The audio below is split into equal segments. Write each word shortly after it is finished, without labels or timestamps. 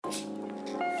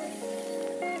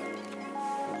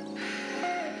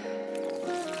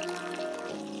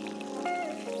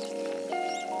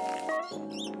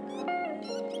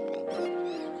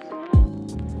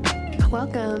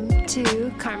Welcome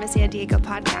to Karma San Diego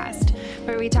podcast,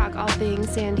 where we talk all things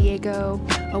San Diego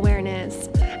awareness,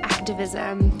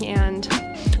 activism, and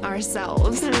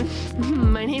ourselves.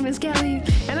 My name is Kelly.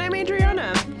 And I'm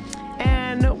Adriana.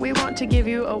 And we want to give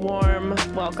you a warm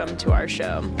welcome to our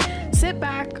show. Sit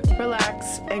back,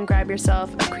 relax, and grab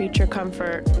yourself a creature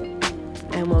comfort,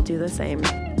 and we'll do the same.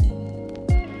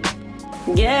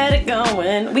 Get it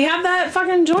going. We have that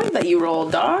fucking joint that you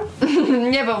rolled, dog.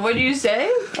 Yeah, but what did you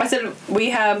say? I said we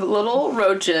have little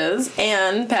roaches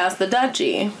and pass the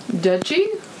Dutchie.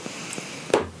 Dutchie?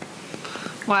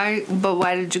 Why? But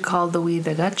why did you call the weed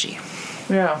the Dutchie?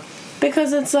 Yeah.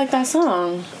 Because it's like that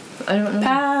song. I don't know.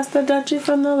 Pass the Dutchie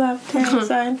from the left-hand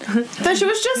side. That she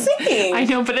was just singing. I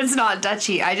know, but it's not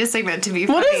Dutchie. I just sang that to be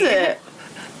funny. What is it?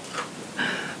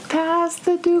 Pass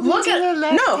the doobie Look to at the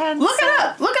left hand look side. it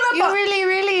up. Look it up. You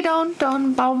really don't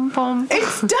bum.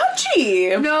 It's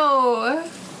Dutchie. No.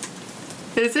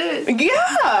 Is it?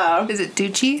 Yeah. Is it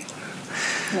Doochie?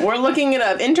 We're looking it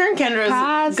up. Intern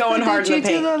Kendra's going hard in the to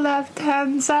paint. the left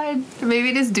hand side.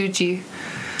 Maybe it is Doochie.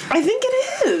 I think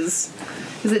it is.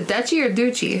 Is it Dutchie or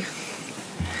Doochie?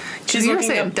 She's You were looking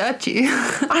saying up. Dutchie.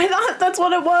 I thought that's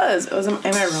what it was. Am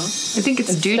I wrong? I think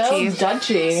it's Doochie.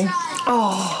 Dutchie.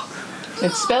 Oh.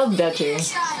 It's spelled Dutchie.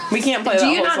 We can't play that Do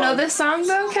you whole not song. know this song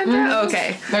though, Kendra? Mm-hmm.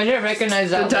 Okay. I didn't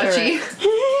recognize that. Dutchie.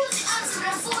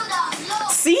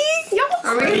 See? Y'all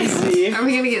crazy. Are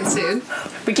we gonna get sued?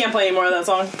 We can't play any more of that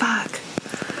song. Fuck.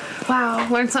 Wow,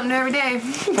 learn something every day.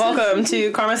 Welcome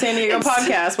to Karma San Diego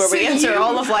podcast, where we so answer you-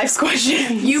 all of life's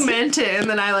questions. You meant it, and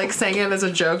then I sang it as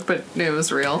a joke, but it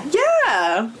was real.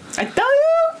 Yeah. I tell you.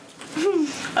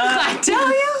 I tell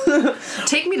you.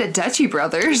 Take me to Dutchie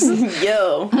Brothers.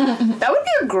 Yo. That would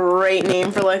be a great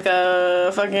name for like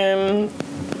a fucking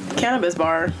cannabis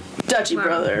bar. Dutchie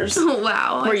Brothers.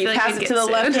 Wow. Where you pass it to the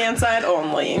left-hand side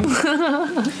only.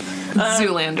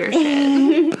 Zoolander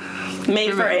shit.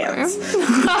 Made for ants.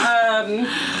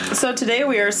 So today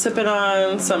we are sipping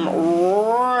on some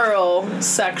royal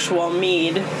sexual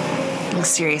mead.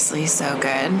 Seriously, so good.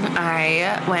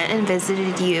 I went and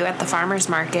visited you at the farmer's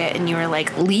market, and you were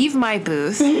like, leave my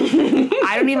booth.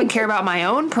 I don't even care about my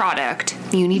own product.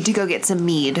 You need to go get some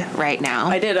mead right now.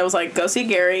 I did. I was like, go see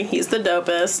Gary. He's the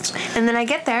dopest. And then I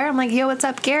get there. I'm like, yo, what's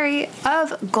up, Gary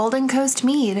of Golden Coast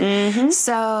Mead. Mm-hmm.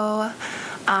 So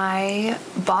I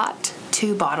bought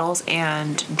 2 bottles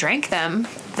and drank them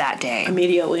that day.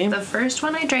 Immediately. The first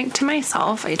one I drank to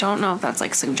myself. I don't know if that's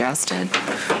like suggested.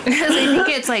 Because I think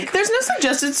it's like... There's no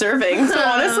suggested serving. So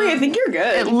honestly, I think you're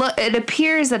good. It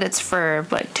appears that it's for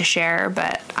like to share,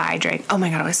 but I drank... Oh my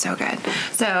God, it was so good.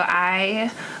 So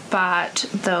I bought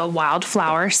the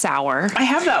Wildflower Sour. I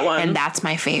have that one. And that's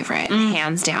my favorite,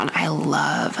 hands down. I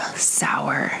love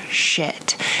sour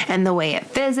shit. And the way it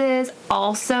fizzes.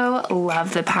 Also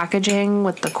love the packaging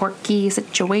with the corky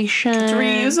situation. It's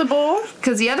reusable.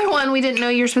 Because the other one, we didn't know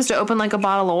you were supposed to open like a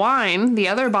bottle of wine. The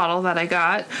other bottle that I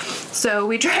got. So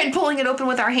we tried pulling it open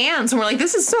with our hands. And we're like,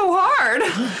 this is so hard.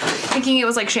 Thinking it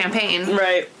was like champagne.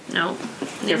 Right. No.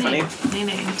 You're funny.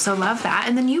 So love that.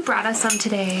 And then you brought us some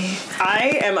today.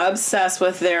 I am obsessed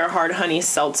with their hard honey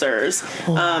seltzers.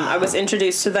 I was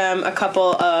introduced to them a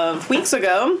couple of weeks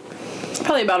ago.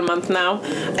 Probably about a month now,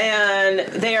 and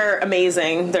they are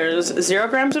amazing. There's 0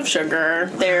 grams of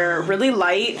sugar. They're really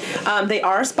light. They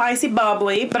are spicy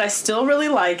bubbly, but I still really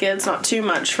like it. It's not too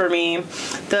much for me.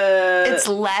 It's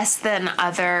less than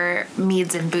other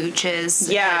meads and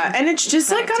booches. Yeah, and it's just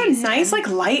like got a tasted. nice like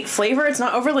light flavor. It's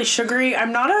not overly sugary.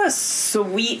 I'm not a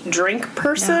sweet drink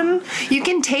person. No. You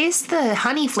can taste the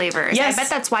honey flavors. Yes. I bet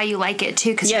that's why you like it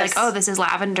too, because you're like, oh, this is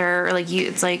lavender, or like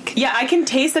it's like. Yeah, I can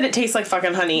taste that it tastes like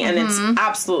fucking honey, and it's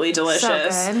absolutely delicious.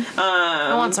 So good.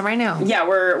 I want some right now. Yeah,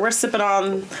 we're sipping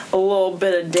on a little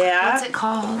bit of that. What's it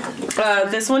called?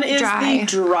 This one is the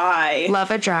dry. Love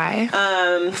a dry.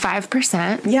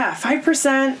 5%. Yeah,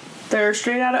 5%. They're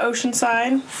straight out of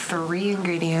Oceanside. 3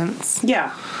 ingredients.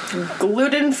 Yeah,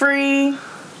 gluten free,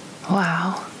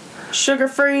 Wow. sugar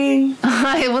free.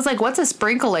 It was like, what's a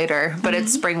sprinkleator? But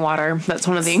it's spring water. That's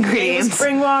one of the ingredients.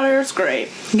 Spring water. It's great.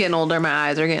 Getting older, my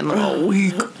eyes are getting a little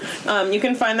weak. You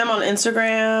can find them on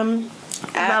Instagram.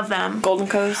 Love them. Golden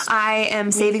Coast. I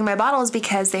am saving my bottles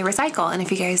because they recycle. And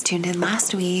if you guys tuned in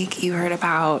last week, you heard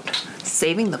about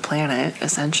saving the planet,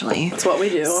 essentially. That's what we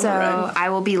do. So Right. I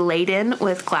will be laden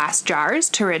with glass jars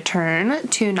to return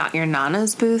to Not Your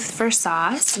Nana's booth for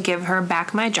sauce. Give her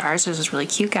back my jars. There's this really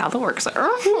cute gal that works there.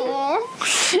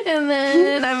 And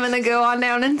then I'm going to go on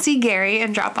down and see Gary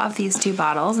and drop off these 2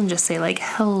 bottles and just say like,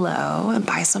 hello, and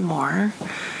buy some more.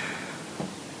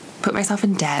 Put myself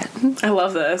in debt I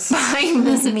love this. buying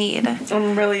this mead.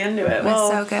 I'm really into it. It's Well,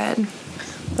 so good.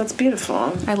 That's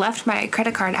beautiful. I left my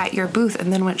credit card at your booth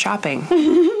and then went shopping.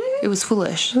 It was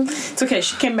foolish. It's okay.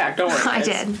 She came back. Don't worry. I guys.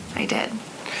 did.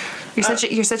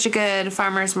 You're such a good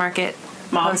farmer's market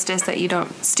Mom. hostess that you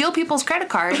don't steal people's credit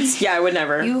cards. Yeah, I would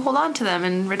never. You hold on to them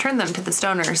and return them to the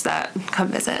stoners that come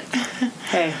visit.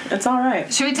 Hey, it's all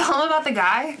right. Should we tell him about the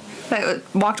guy that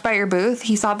walked by your booth?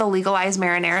 He saw the legalized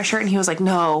marinara shirt and he was like,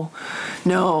 no.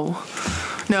 And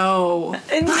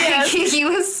yes, He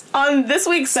was on this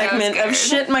week's segment scared. of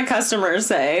shit my customers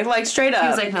say, like straight up. He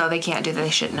was like, no, they can't do that. They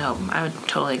shouldn't know. I'm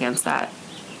totally against that.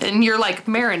 And you're like,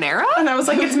 marinara? and I was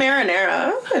like, it's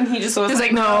marinara. And he just was He's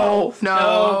like, like,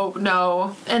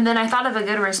 no. And then I thought of a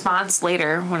good response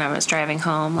later when I was driving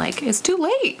home. Like, it's too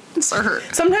late, sir.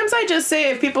 Sometimes I just say,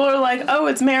 if people are like, oh,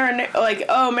 it's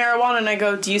marijuana, and I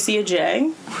go, do you see a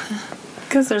J?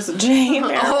 Because there's a J in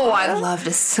there. Oh, I'd love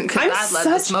to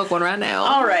smoke one right now.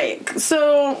 All right,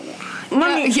 so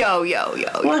let me let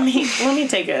me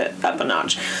take it up a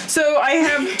notch. So I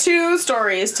have 2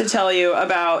 stories to tell you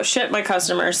about shit my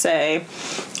customers say.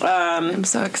 I'm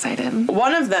so excited.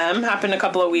 One of them happened a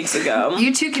couple of weeks ago.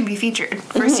 You too can be featured.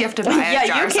 First, you have to buy a Yeah,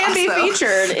 jar you of can sauce, be though.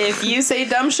 featured if you say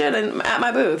dumb shit at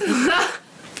my booth.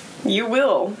 You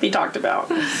will be talked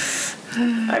about.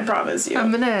 I promise you.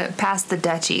 I'm gonna pass the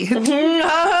Dutchie.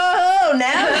 Oh,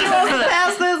 now he wants to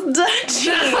pass this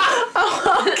Dutchie.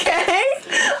 Oh, okay.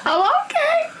 Oh,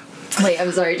 okay. Wait,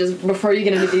 I'm sorry. Just before you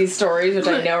get into these stories, which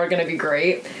I know are going to be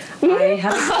great, I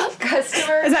have a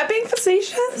customer. Is that being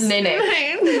facetious? Nay.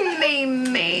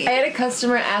 I had a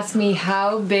customer ask me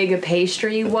how big a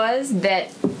pastry was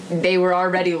that they were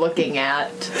already looking at.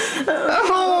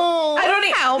 Oh, I don't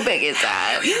how big is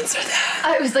that? Answer that.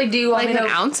 I was like, "Do you want Like me in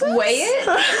to ounces? weigh it?"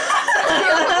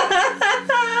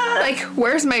 Like,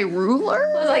 where's my ruler?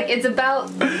 I was like, "It's about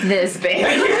this big."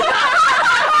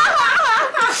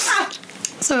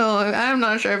 So I'm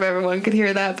not sure if everyone could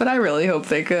hear that, but I really hope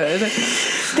they could.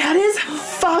 That is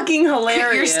fucking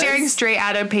hilarious. You're staring straight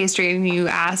at a pastry and you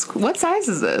ask, what size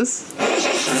is this?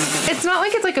 It's not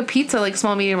like it's like a pizza, like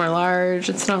small, medium, or large.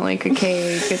 It's not like a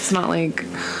cake. It's not like...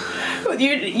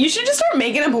 You should just start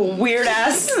making up weird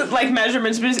ass like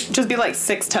measurements. Just be like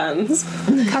 6 tons.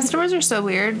 Customers are so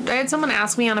weird. I had someone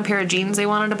ask me on a pair of jeans they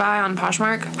wanted to buy on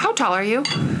Poshmark, how tall are you?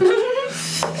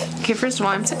 Okay, first of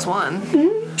all, I'm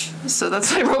 6'1". So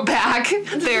that's what I wrote back.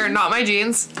 They're not my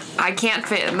jeans. I can't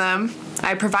fit in them.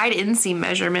 I provide inseam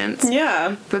measurements.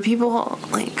 Yeah. But people,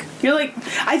 like... You're like,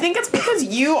 I think it's because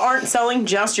you aren't selling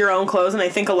just your own clothes, and I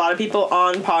think a lot of people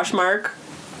on Poshmark...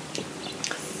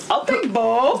 I'll take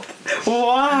both.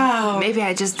 Wow. Maybe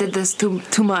I just did this too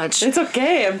much. It's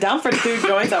okay. I'm down for 2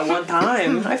 joints at one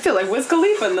time. I feel like Wiz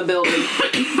Khalifa in the building.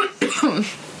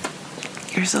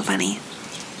 You're so funny.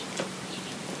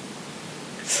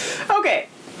 Okay.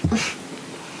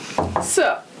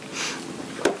 So,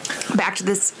 Back to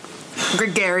this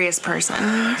gregarious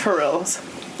person. for reals.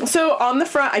 So on the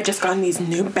front, I just got these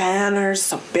new banners,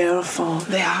 so beautiful.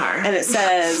 They are. And it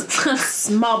says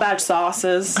small batch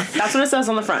sauces. That's what it says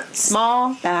on the front.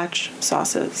 Small batch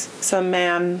sauces. Some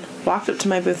man walked up to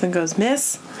my booth and goes,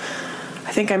 "Miss,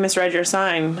 I think I misread your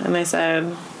sign." And I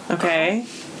said, "Okay."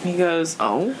 He goes,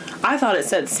 "Oh, I thought it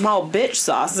said small bitch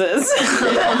sauces."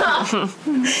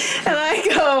 And I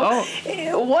go,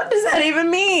 "What does that even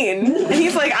mean?" And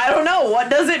he's like, "I don't know. What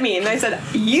does it mean?" And I said,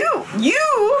 You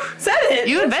said it.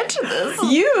 You invented this.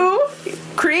 You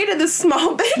created this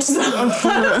small bitch sauce."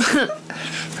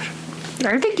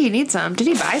 I think you need some. Did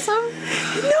he buy some?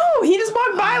 No, he just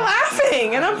walked by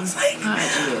laughing. And I was like,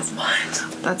 What?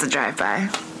 That's a drive-by.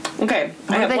 okay.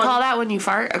 What do they call that when you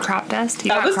fart? A crop dust? You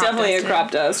That got was crop definitely a dusted.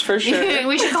 crop dust, for sure.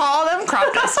 We should call them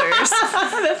crop dusters.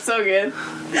 That's so good.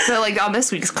 So, like, on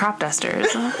this week's crop dusters.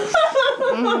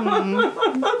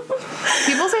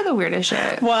 People say the weirdest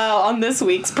shit. Well, on this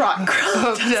week's crop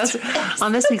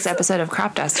On this week's episode of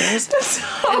Crop Dusters.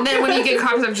 And then when you get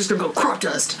crop dust, I'm just going to go crop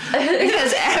dust.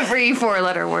 Because every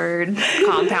 4-letter word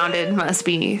compounded must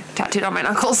be tattooed on my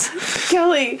knuckles.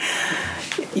 Kelly,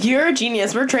 you're a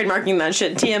genius. We're trademarking that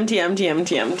shit.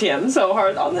 TM so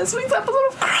hard on this week's episode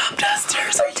of Crop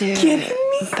Dusters. Are you kidding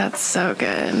me? That's so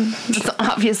good. That's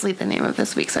obviously the name of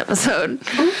this week's episode.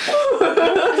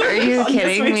 Are you kidding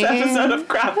This me? week's episode of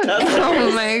Crop Dusters.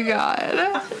 Oh my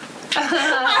god.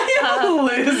 I am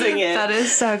losing it. That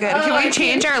is so good. Can we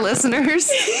change our listeners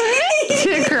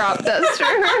to crop dusters?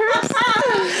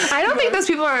 I don't think those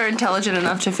people are intelligent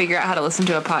enough to figure out how to listen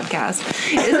to a podcast.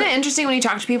 Isn't it interesting when you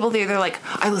talk to people, they're like,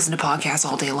 I listen to podcasts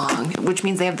all day long, which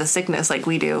means they have the sickness like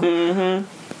we do.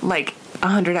 Mm-hmm. Like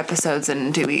 100 episodes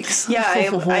in 2 weeks. Yeah,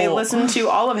 I listened to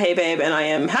all of Hey Babe, and I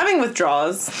am having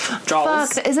withdrawals.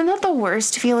 Fuck, isn't that the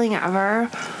worst feeling ever?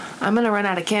 I'm gonna run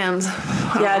out of Kims.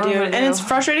 Yeah, dude. And it's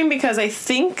frustrating because I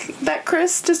think that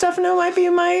Chris DiStefano might be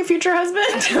my future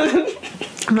husband.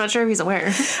 I'm not sure if he's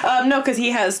aware. No, because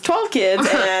he has 12 kids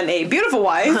and a beautiful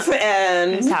wife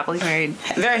and He's happily married.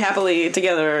 very happily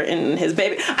together in his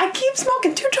baby. I keep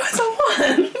smoking 2 joints at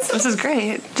once. This is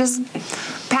great. Just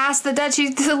pass the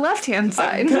Dutchie to the left-hand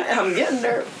side. I'm getting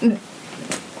there.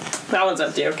 That one's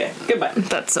empty. Okay, goodbye.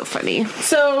 That's so funny.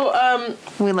 So,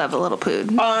 We love a little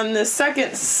pood. on the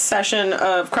second session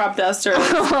of Crop Duster,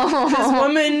 this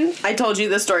woman, I told you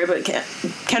this story, but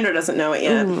Kendra doesn't know it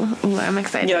yet. Ooh, I'm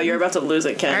excited. Yo, you're about to lose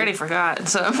it, Ken. I already forgot,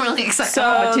 so I'm really excited.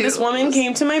 So, this woman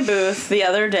came to my booth the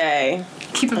other day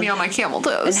keeping me on my camel and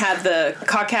toes. had the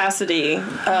caucasity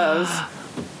of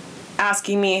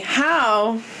asking me,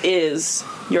 how is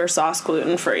your sauce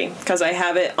gluten-free? Because I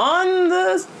have it on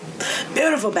the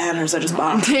beautiful banners I just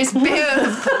bought. These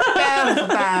beautiful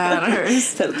banners. It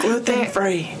says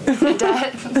gluten-free.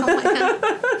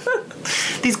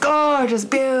 These gorgeous,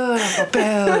 beautiful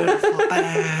banners.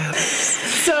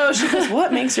 So she goes,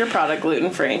 what makes your product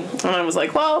gluten-free? And I was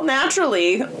like, well,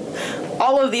 naturally,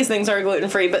 all of these things are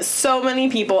gluten-free, but so many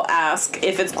people ask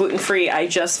if it's gluten-free, I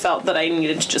just felt that I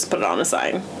needed to just put it on a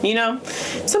sign. You know?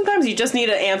 Sometimes you just need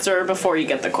an answer before you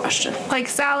get the question. Like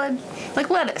salad, like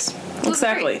lettuce.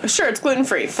 Exactly. Sure, it's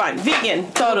gluten-free. Fine.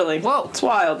 Vegan. Totally. Whoa. It's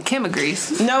wild. Kim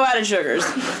agrees. No added sugars.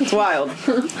 It's wild.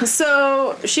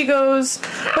 So she goes,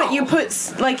 but you put,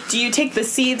 like, do you take the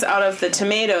seeds out of the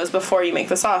tomatoes before you make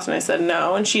the sauce? And I said,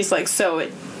 no. And she's like, so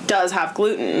it does have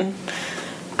gluten.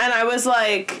 And I was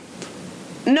like,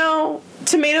 no,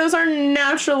 tomatoes are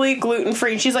naturally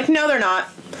gluten-free. And she's like, no, they're not.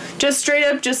 Just straight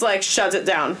up just, like, shuts it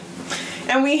down.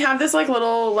 And we have this, like,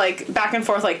 little, like, back and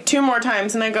forth, like, 2 more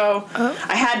times. And I go,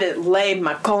 I had to lay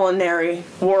my culinary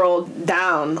world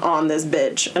down on this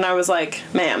bitch. And I was like,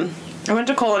 ma'am, I went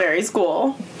to culinary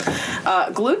school.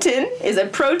 Gluten is a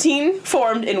protein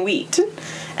formed in wheat.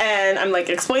 And I'm, like,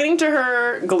 explaining to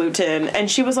her gluten. And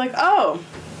she was like, oh,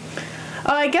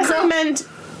 I guess I meant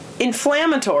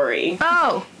inflammatory.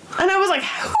 Oh. And I was like,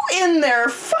 who in their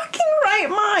fucking right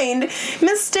mind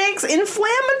mistakes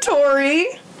inflammatory,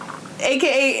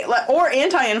 aka, or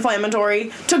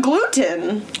anti-inflammatory, to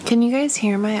gluten? Can you guys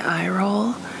hear my eye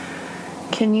roll?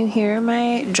 Can you hear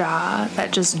my jaw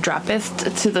that just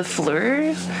droppeth to the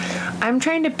floor? I'm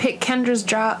trying to pick Kendra's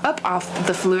jaw up off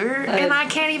the floor, and I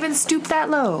can't even stoop that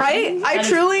low. Right? I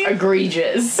truly...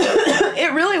 egregious.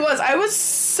 It really was. I was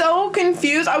so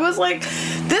confused. I was like,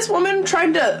 this woman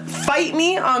tried to fight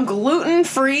me on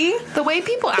gluten-free. The way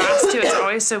people ask, too, it's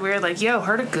always so weird. Like, yo,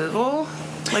 heard of Google?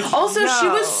 Like, Also, she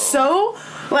no. was so,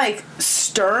 like,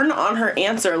 stern on her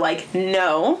answer. Like,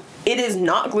 no, it is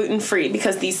not gluten-free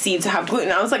because these seeds have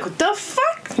gluten. I was like, what the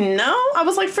fuck? No? I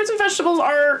was like, fruits and vegetables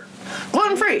are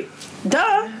gluten-free.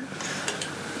 Duh.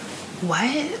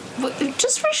 What?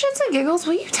 Just for shits and giggles,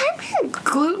 will you type in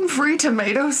gluten-free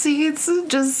tomato seeds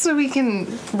just so we can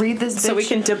read this bitch? So we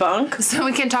can debunk. So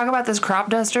we can talk about this crop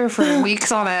duster for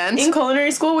weeks on end. In culinary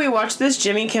school, we watched this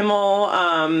Jimmy Kimmel,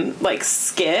 like,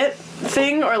 skit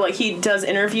thing, or, like, he does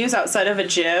interviews outside of a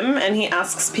gym, and he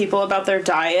asks people about their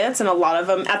diets, and a lot of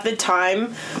them, at the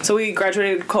time, so we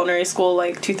graduated culinary school,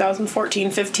 like, 2014,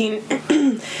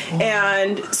 15,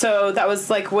 and so that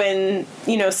was, like, when,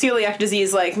 you know, celiac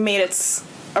disease, like, made its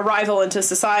arrival into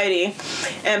society,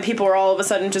 and people were all of a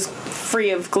sudden just free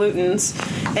of glutens,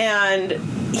 and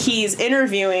he's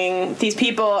interviewing these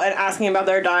people and asking about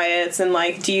their diets, and,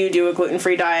 like, do you do a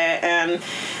gluten-free diet, and,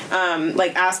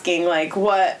 like, asking, like,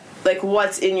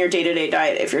 what's in your day-to-day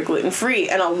diet if you're gluten-free,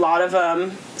 and a lot of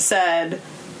them said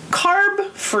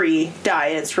carb-free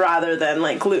diets rather than,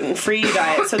 like, gluten-free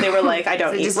diets. So they were like, I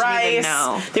don't eat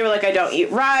rice. They were like, I don't eat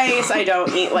rice. I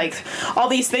don't eat, like, all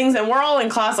these things. And we're all in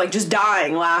class, like, just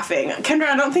dying laughing. Kendra,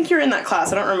 I don't think you're in that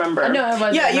class. I don't remember. No, I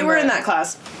wasn't. Yeah, you were in that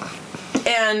class.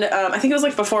 And I think it was,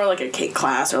 like, before, like, a cake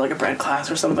class or, like, a bread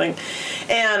class or something.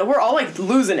 And we're all, like,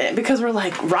 losing it because we're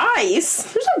like, rice?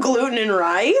 There's no gluten in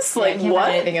rice? Yeah, Like, I can't what?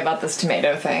 find anything about this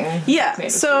tomato thing. Yeah, Tomato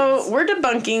so seeds. we're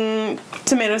debunking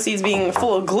tomato seeds being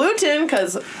full of gluten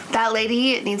because That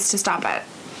lady needs to stop at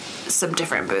some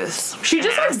different booths. she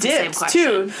just, and like, ask the same dipped, question.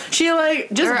 too. She, like,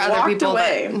 just There are other walked people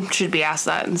away. that should be asked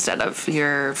that instead of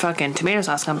your fucking tomato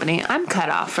sauce company. I'm cut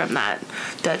off from that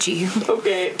Dutchie.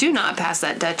 Okay. Do not pass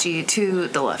that Dutchie to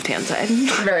the left-hand side.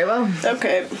 Very well.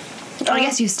 Okay. I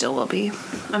guess you still will be.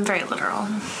 I'm very literal.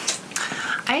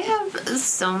 I have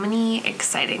so many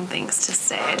exciting things to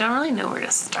say. I don't really know where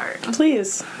to start.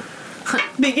 Please.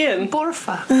 Begin.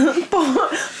 Borfa.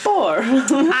 Four.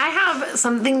 I have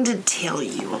something to tell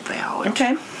you about.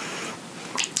 Okay.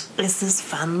 It's this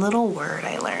fun little word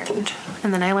I learned.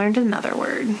 And then I learned another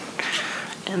word.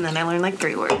 and then I learned like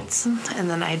 3 words, and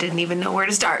then I didn't even know where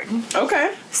to start.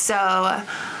 Okay. So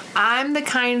I'm the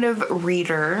kind of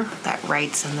reader that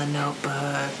writes in the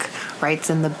notebook, writes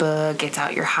in the book, gets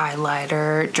out your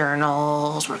highlighter,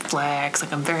 journals, reflects.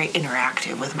 Like, I'm very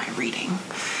interactive with my reading.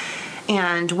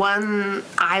 And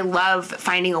I love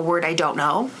finding a word I don't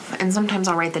know, and sometimes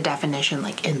I'll write the definition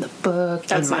like in the book,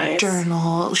 That's in my nice.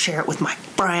 journal, share it with my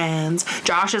friends.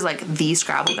 Josh is like the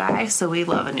Scrabble guy, so we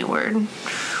love a new word.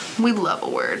 We love a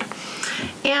word.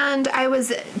 And I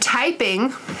was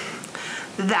typing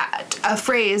a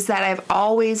phrase that I've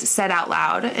always said out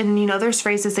loud, and there's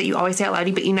phrases that you always say out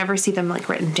loud, but you never see them like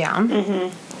written down.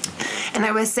 Mm-hmm. And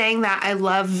I was saying that I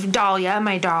love Dahlia,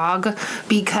 my dog,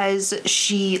 because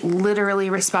she literally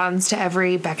responds to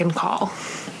every beck and call.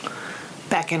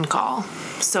 Beck and call.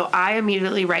 So I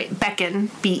immediately write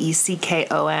beckon,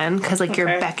 B-E-C-K-O-N, because like you're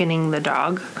beckoning the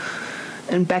dog.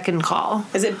 And beck and call.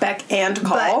 Is it beck and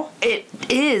call? But it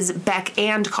is beck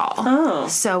and call. Oh.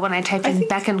 So when I typed in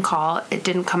beck and call, it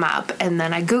didn't come up. And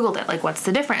then I Googled it, like, what's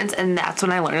the difference? And that's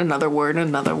when I learned another word,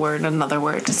 another word, another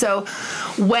word. So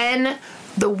when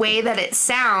the way that it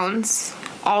sounds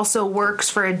also works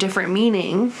for a different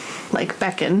meaning, like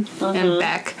beckon and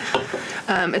beck,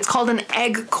 it's called an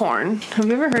eggcorn. Have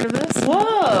you ever heard of this?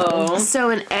 Whoa. So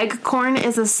an eggcorn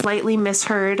is a slightly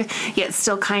misheard, yet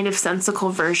still kind of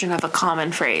sensical version of a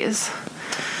common phrase.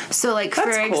 So, like,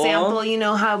 That's for cool. example, you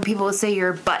know how people would say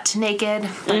you're butt naked,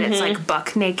 but it's like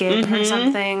buck naked or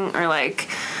something, or like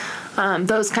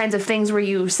those kinds of things where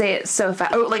you say it so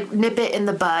fast, or like nip it in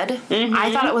the bud.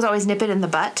 I thought it was always nip it in the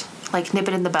butt. Like, nip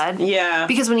it in the bud. Yeah.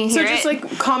 Because when you hear So just,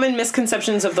 like, common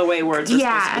misconceptions of the way words are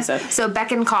supposed to be said. So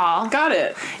beck and call Got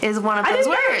it. is one of I those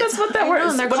didn't know words. that's what that I word know,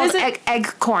 is. and they're What called is it?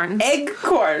 eggcorns.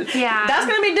 Eggcorn. Yeah. That's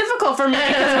going to be difficult for me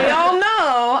because we all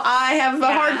know I have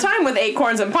a hard time with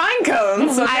acorns and pine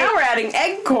cones. So now we're adding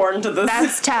eggcorn to this.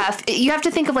 That's tough. You have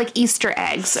to think of like Easter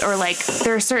eggs, or like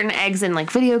there are certain eggs in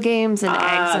like video games and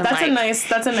eggs and that's like a nice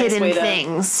hidden way to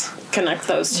things. connect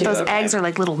those two. Those Okay. eggs are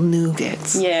like little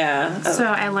nougats. Yeah. So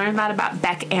I learned that about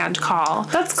beck and call.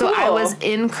 That's So I cool. was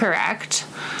incorrect.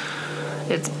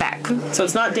 It's Beck. So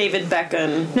it's not David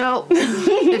Beckham. No,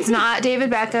 it's not David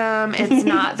Beckham. It's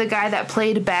not the guy that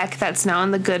played Beck that's now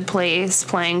in The Good Place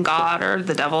playing God or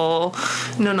the devil.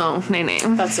 No, nay.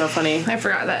 That's so funny. I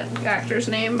forgot that actor's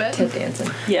name, but Ted Danson.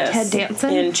 Yes. Ted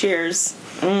Danson? In Cheers.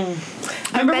 Remember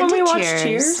been when we to watched Cheers.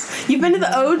 Cheers? You've been to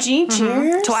the OG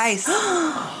Cheers? twice.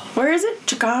 Where is it?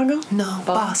 Chicago? No,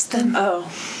 Boston.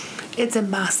 Oh. It's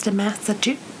in Boston,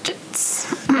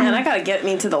 Massachusetts. Man, I gotta get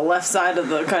me to the left side of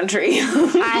the country.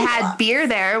 I had beer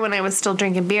there when I was still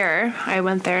drinking beer. I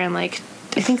went there in I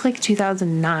think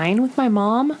 2009 with my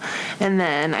mom, and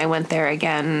then I went there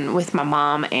again with my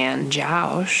mom and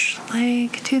Josh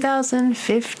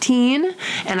 2015,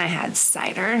 and I had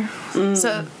cider.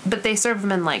 So, but they serve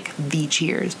them in the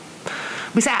Cheers.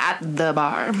 We sat at the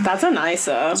bar. That's a nice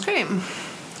It's great.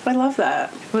 I love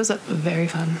that. It was very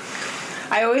fun.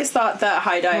 I always thought that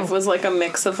High Dive was a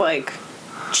mix of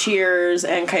Cheers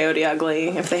and Coyote Ugly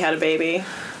if they had a baby.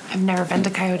 I've never been to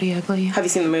Coyote Ugly. Have you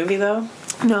seen the movie though?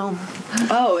 No.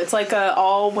 Oh, it's a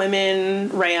all women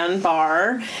ran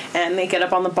bar, and they get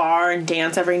up on the bar and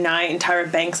dance every night, and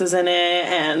Tyra Banks is in it,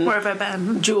 and Where have I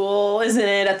been? Jewel is in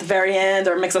it at the very end,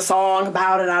 or makes a song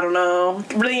about it, I don't know.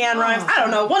 Leanne Rimes, I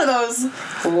don't know, one of those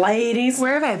ladies.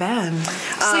 Where have I been?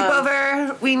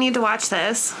 Sleepover. We need to watch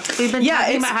this. We've been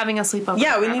talking about having a sleepover.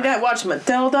 Yeah, we need to watch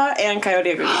Matilda and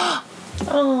Coyote Ugly.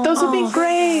 Those would be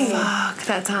great. Fuck,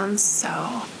 that sounds so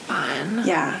fun.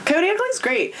 Yeah, Coyote Ugly's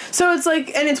great. So it's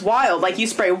and it's wild. You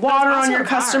spray water also on your a bar.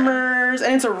 customers,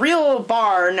 and it's a real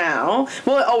bar now.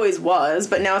 Well, it always was,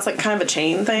 but now it's kind of a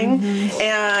chain thing.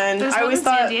 And There's I always one in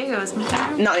thought, San Diego, isn't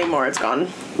there? not anymore, it's gone.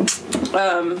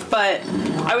 But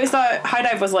I always thought High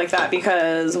Dive was like that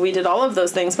because we did all of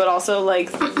those things, but also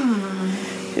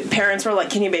parents were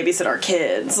can you babysit our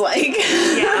kids?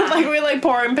 Yeah. we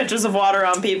pouring pitchers of water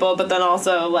on people, but then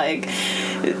also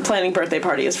planning birthday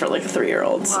parties for the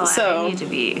 3-year-olds. Well, so I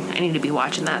need to be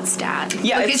watching that stat.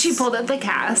 Yeah, Look, it's- she pulled up the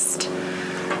cast.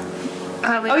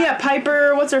 Oh yeah,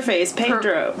 Piper. What's her face?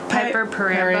 Pedro. Piper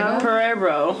Perabo.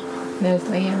 Perebo. There's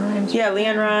Leanne Rimes. Yeah,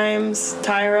 Leanne Rimes,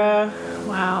 Tyra.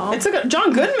 Wow. It's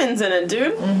John Goodman's in it,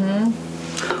 dude.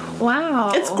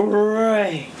 Wow. It's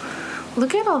great.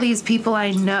 Look at all these people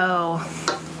I know.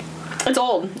 It's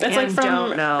old. It's And from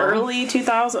don't know. early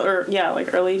 2000 or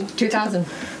early 2000.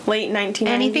 late 1990s.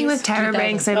 Anything with Tyra 2000.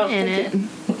 Banks, I'm Oh, in thank it.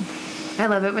 I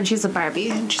love it when she's a Barbie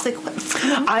and she's like,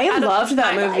 I loved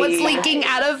that movie. what's leaking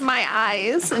out of my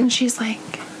eyes? And she's like,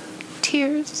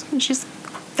 tears. And she's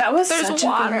That was There's such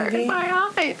water a good movie. in my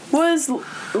eyes. Was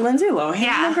Lindsay Lohan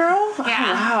Yeah. the girl? Yeah.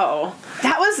 Oh, wow.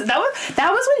 That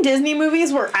was when Disney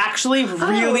movies were actually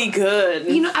really good.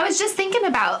 You know, I was just thinking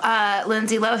about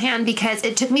Lindsay Lohan because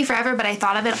it took me forever, but I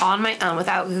thought of it on my own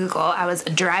without Google. I was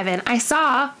driving. I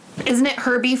saw, isn't it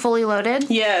Herbie Fully Loaded?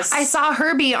 Yes. I saw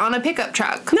Herbie on a pickup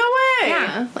truck. No way.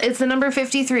 Yeah, it's the number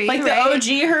 53. Like the right?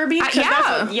 OG Herbie? 'Cause Yeah.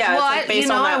 that's what- yeah. Well, it's like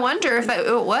based on I that. wonder if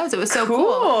it was. It was so Cool.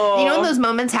 cool. You know when those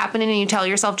moments happen and you tell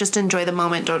yourself just enjoy the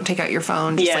moment, don't take out your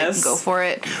phone, just Yes. like go for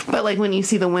it. But like when you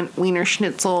see the Wiener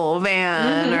Schnitzel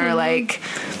van or like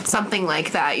something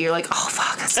like that, you're like, oh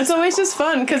fuck. It's always just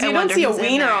fun because I you don't wonder see a who's in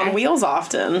wiener there. on wheels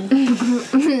often.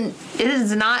 It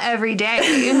is not every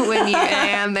day when you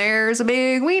and there's a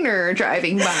big wiener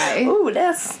driving by. Ooh,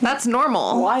 that's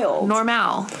normal. Wild.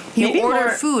 Normal. You Maybe order more-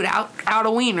 food out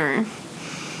a wiener.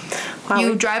 wow.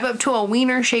 You drive up to a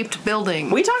wiener shaped building.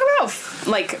 We talk about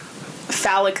like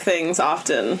phallic things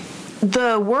often.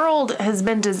 The world has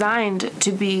been designed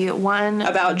to be one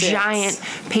About dicks. giant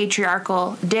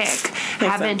patriarchal dick.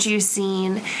 Haven't sense. you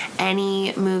seen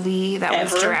any movie that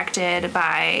was Ever? directed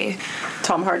by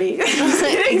Tom Hardy.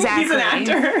 Exactly. He's an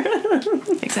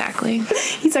actor. Exactly.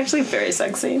 He's actually very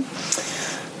sexy.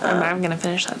 I'm gonna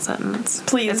finish that sentence.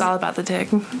 Please. It's all about the dick.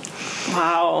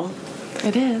 Wow.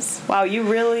 It is. Wow, you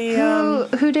really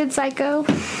Who did Psycho?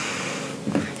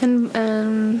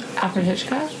 And Alfred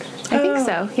Hitchcock? I think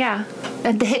so. Yeah.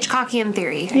 The Hitchcockian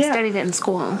theory. I Yeah. studied it in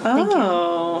school. Thank you.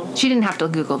 Oh. She didn't have to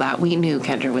Google that. We knew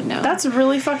Kendra would know. That's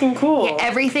really fucking cool.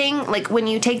 Everything, like when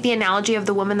you take the analogy of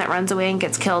the woman that runs away and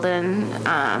gets killed in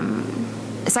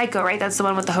Psycho, right? That's the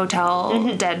one with the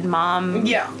hotel dead mom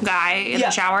guy in Yeah.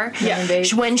 the shower. Yeah.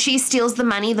 When she steals the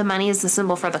money is the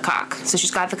symbol for the cock. So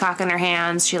she's got the cock in her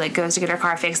hands. She like goes to get her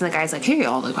car fixed, and the guy's like, "Hey,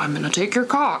 I'm gonna take your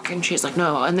cock," and she's like,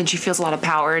 "No." And then she feels a lot of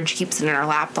power, and she keeps it in her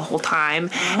lap the whole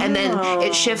time. And then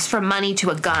it shifts from money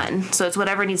to a gun. So it's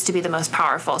whatever needs to be the most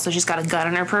powerful. So she's got a gun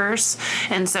in her purse,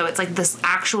 and so it's like this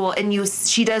actual. And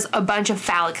she does a bunch of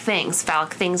phallic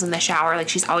things in the shower. Like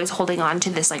she's always holding on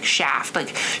to this like shaft.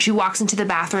 Like she walks into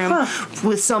the bathroom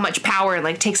with so much power and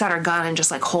like takes out her gun and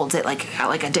just like holds it like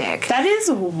a dick. That is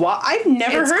wild. I've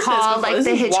never It's heard called this before. like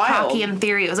the This is wild. Hitchcockian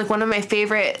theory. It was like one of my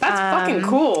favorite That's fucking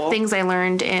cool. things I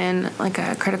learned in like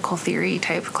a critical theory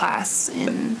type class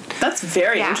in That's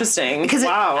very interesting. because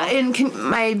Wow.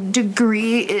 my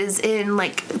degree is in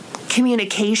like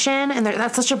communication, and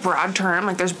that's such a broad term.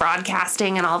 Like there's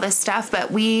broadcasting and all this stuff,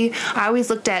 but I always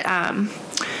looked at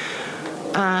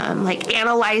like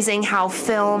analyzing how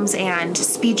films and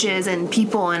speeches and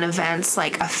people and events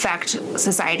like affect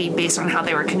society based on how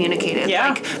they were communicated. Yeah.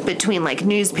 Like between like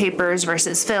newspapers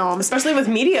versus films. Especially with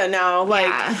media now, like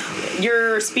Yeah.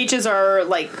 your speeches are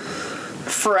like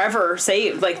forever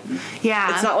saved. Like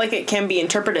Yeah. it's not like it can be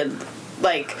interpreted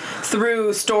like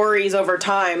through stories over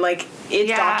time. Like it's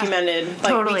Yeah, documented.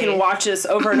 Like totally. we can watch this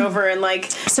over and over and like.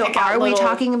 So pick out are we little-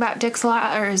 talking about dicks a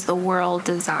lot, or is the world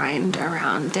designed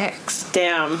around dicks?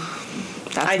 Damn.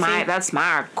 I think- That's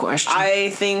my question. I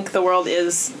think the world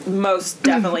is most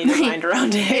definitely designed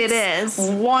around it. It is.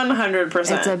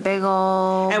 100%. It's a big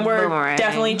old and we're boomerang.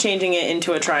 definitely changing it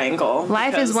into a triangle.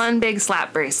 Life is because one big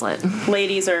slap bracelet.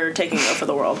 Ladies are taking over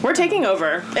the world. We're taking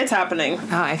over. It's happening.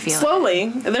 Oh, I feel Slowly.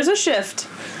 There's a shift.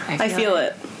 it. I feel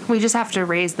it. We just have to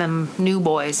raise them new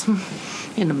boys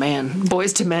into man,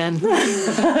 boys to men. We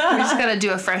just gotta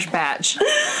do a fresh batch.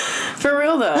 For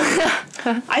real though.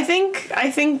 I think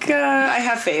I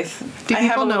have faith. Do I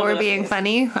have people a know little we're bit of being faith.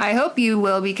 funny? I hope you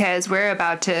will, because we're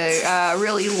about to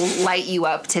really light you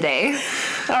up today.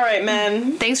 All right,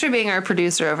 man. Thanks for being our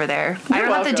producer over there. I You're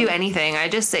don't have to do welcome. anything. I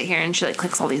just sit here and she like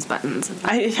clicks all these buttons.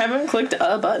 I haven't clicked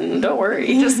a button. Don't worry.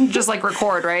 Just like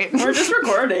record, right? We're just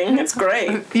recording. It's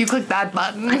great. You click that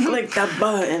button. Click that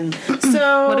button.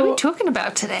 So What are we talking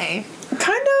about today?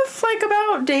 kind of like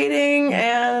about dating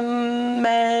and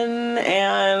men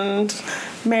and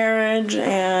marriage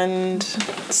and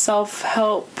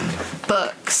self-help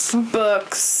Books.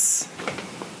 books.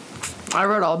 I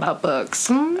wrote all about books.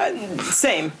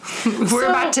 Same. We're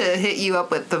about to hit you up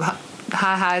with the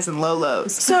high highs and low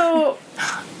lows. So,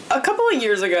 a couple of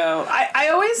years ago, I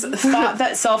always thought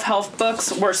that self-help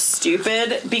books were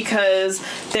stupid because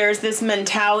there's this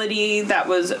mentality that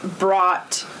was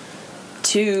brought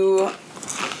to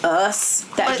us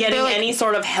that But getting they're like- any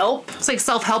sort of help. It's like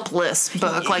self-helpless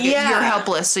book. Like Yeah. you're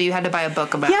helpless, so you had to buy a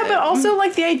book about Yeah, it. but also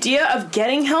like the idea of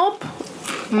getting help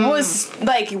was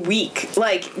like weak.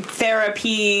 Like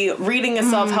therapy, reading a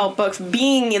self-help book,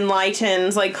 being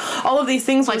enlightened, like all of these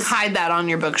things. Like hide that on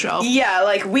your bookshelf. Yeah,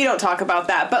 like we don't talk about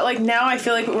that, but like now I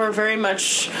feel like we're very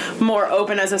much more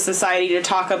open as a society to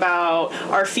talk about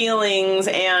our feelings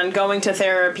and going to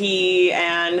therapy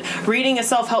and reading a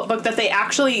self-help book that they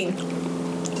actually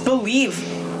believe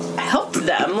helped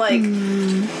them. Like,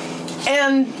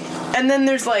 and then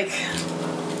there's like,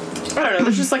 I don't know,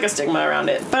 there's just like a stigma around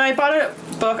it. But I bought a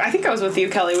book, I think I was with you,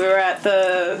 Kelly. We were at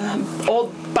the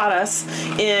old Barras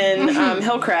in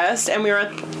Hillcrest, and we were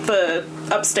at the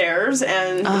upstairs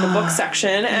and the book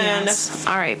section, and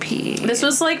R.I.P. This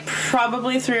was like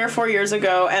probably 3 or 4 years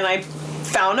ago, and I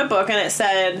found a book and it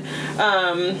said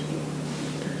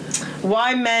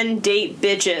why men date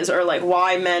bitches, or like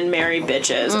why men marry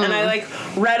bitches. And I like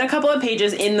read a couple of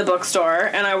pages in the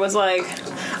bookstore, and I was like,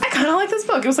 I kind of like this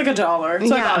book. It was like $1,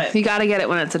 so I bought it. You gotta get it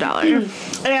when it's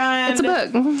 $1. And It's a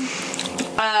book.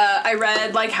 I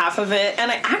read like half of it,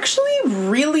 and I actually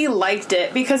really liked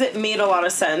it because it made a lot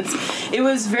of sense. It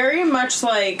was very much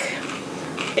like,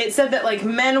 it said that like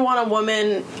men want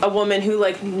a woman who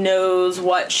like knows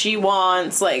what she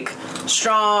wants, like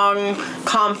strong,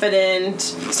 confident,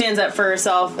 stands up for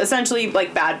herself, essentially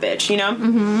like bad bitch, you know?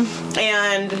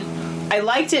 And I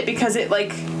liked it because it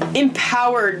like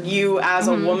empowered you as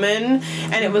a woman,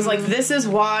 and it was like, this is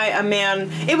why a man,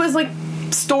 it was like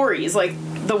stories, like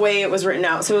the way it was written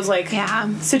out, so it was like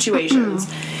situations.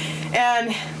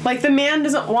 And like the man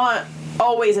doesn't want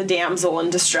always a damsel in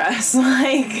distress.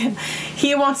 Like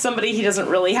he wants somebody he doesn't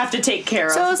really have to take care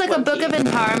of. So it was like a book of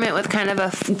empowerment with kind of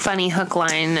a funny hook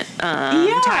line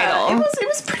title. It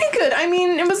was pretty good. I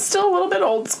mean, it was still a little bit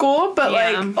old school, but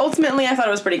like ultimately I thought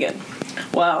it was pretty good.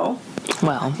 Well,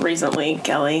 recently,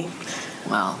 Kelly,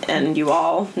 and you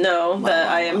all know that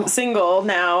I am single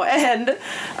now, and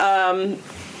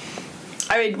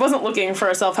I wasn't looking for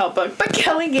a self-help book, but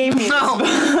Kelly gave me this book.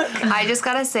 I just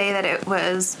gotta say that it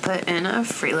was put in a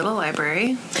free little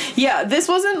library. Yeah, this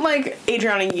wasn't like,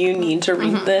 Adriana, you need to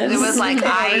read this. It was like,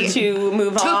 I to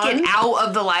move on. Took it out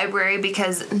of the library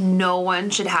because no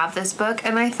one should have this book,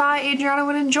 and I thought Adriana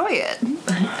would enjoy it.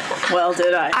 Well,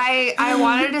 did I? I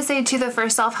wanted to say, too, the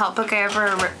first self-help book I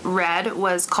ever read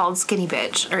was called Skinny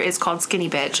Bitch, or is called Skinny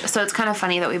Bitch, so it's kind of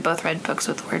funny that we both read books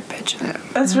with the word bitch in it.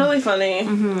 That's really funny.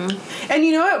 And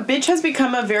you know what? Bitch has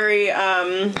become a very,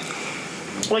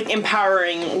 like,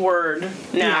 empowering word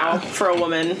now for a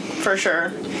woman, for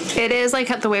sure. It is, like,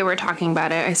 the way we're talking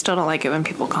about it. I still don't like it when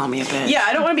people call me a bitch. Yeah,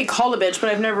 I don't want to be called a bitch, but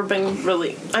I've never been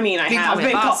really, I mean, I've been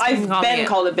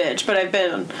called a bitch, but I've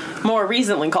been more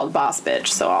recently called boss bitch,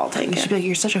 so I'll take You it. should be like,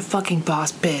 you're such a fucking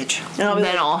boss bitch. And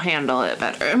then I'll handle it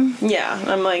better. Yeah,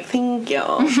 I'm like, thank you.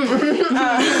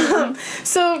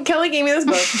 So Kelly gave me this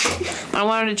book. I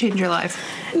wanted to change your life.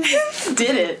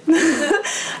 Did it.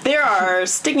 There are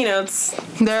sticky notes.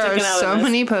 There are so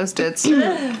many Post-its.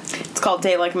 It's called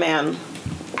Day Like Man.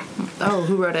 Oh,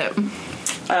 who wrote it?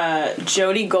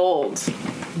 Jody Gold.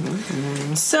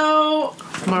 So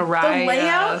Mariah. the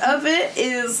layout of it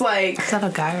is like, Is that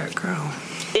a guy or a girl?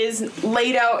 is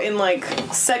laid out in like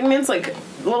segments, like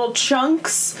little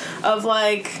chunks of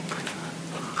like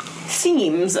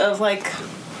themes of like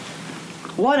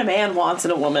what a man wants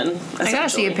in a woman. I gotta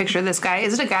see a picture of this guy.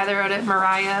 Is it a guy that wrote it?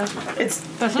 Mariah? It's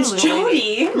That's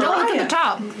Jody. No, look at the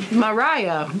top.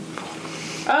 Mariah.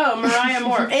 Oh, Mariah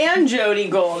Moore and Jody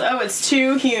Gold. Oh, it's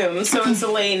two Humes, so it's the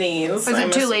ladies. Was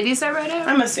it two ladies that wrote it?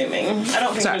 I'm assuming. I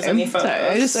don't think there's any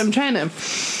photos. I'm trying to.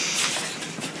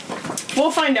 We'll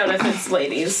find out if it's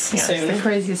ladies soon. The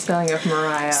crazy spelling of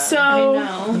Mariah. So, I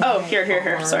know. oh,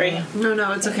 here. Sorry.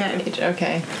 No, it's okay.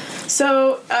 Okay.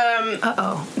 So,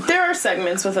 Uh-oh. there are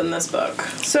segments within this book.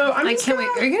 So I'm I just can't gonna,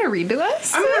 wait. Are you gonna read to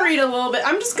us? I'm gonna read a little bit.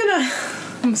 I'm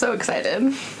so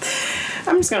excited.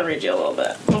 I'm just gonna read you a little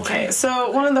bit. Okay.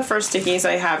 So one of the first stickies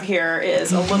I have here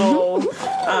is a little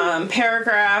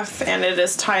paragraph, and it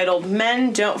is titled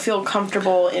 "Men Don't Feel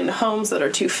Comfortable in Homes That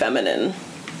Are Too Feminine."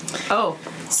 Oh.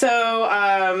 So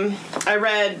I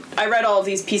read all of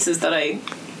these pieces that I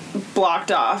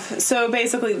blocked off. So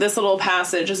basically this little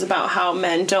passage is about how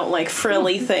men don't like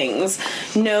frilly things.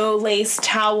 No lace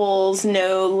towels,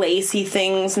 no lacy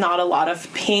things, not a lot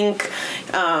of pink.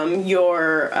 If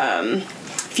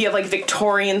you have like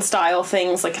Victorian style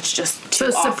things, like it's just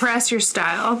too So off. suppress your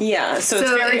style. Yeah, so it's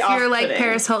very if you're like off-putting.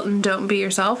 Paris Hilton, don't be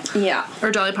yourself. Yeah.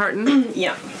 Or Dolly Parton.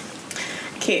 Yeah.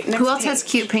 Okay, next Who else page. has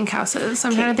cute pink houses?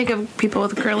 I'm trying to think of people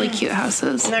with girly cute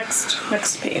houses. Next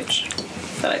page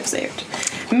that I've saved.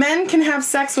 Men can have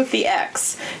sex with the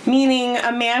ex, meaning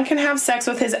a man can have sex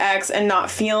with his ex and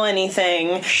not feel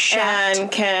anything,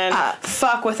 and can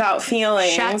fuck without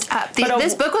feelings. Shut up.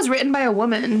 This book was written by a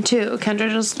woman too. Kendra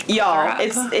just y'all,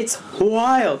 it's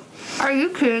wild. Are you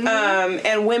kidding?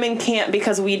 And women can't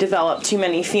because we develop too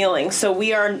many feelings. So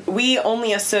we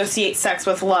only associate sex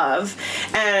with love,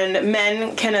 and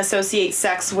men can associate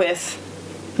sex with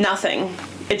nothing.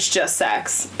 It's just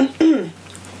sex.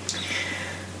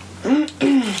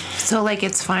 So, like,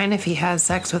 it's fine if he has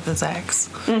sex with his ex.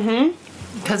 Mm-hmm.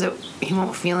 Because he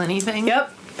won't feel anything.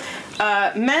 Yep.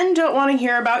 Men don't want to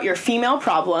hear about your female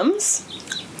problems.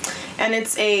 And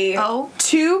it's a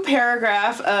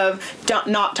 2-paragraph of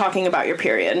not talking about your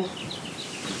period.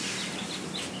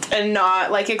 And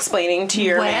not, like, explaining to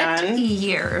your man. What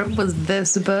year was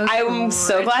this book? I'm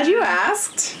so glad you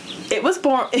asked. It was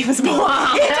born.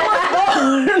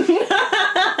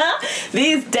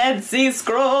 These Dead Sea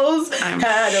Scrolls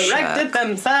had erected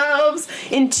themselves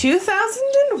in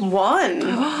 2001.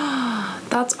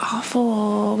 That's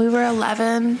awful. We were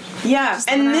 11. Yeah,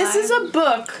 and this is a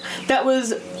book that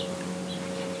was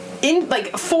in,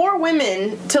 like, for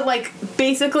women to, like,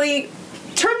 basically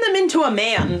turn them into a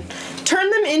man. Turn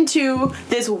them into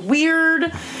this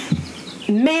weird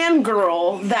man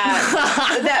girl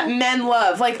that men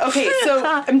love. Like, okay, so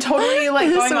I'm totally, like,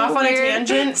 going off on a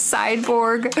tangent.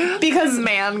 Cyborg. Because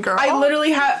man girl.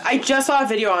 I just saw a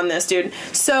video on this, dude.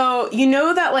 So, you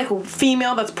know that, like,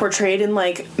 female that's portrayed in,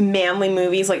 like, manly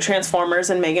movies like Transformers,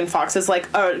 and Megan Fox is, like,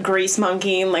 a grease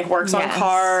monkey and, like, works on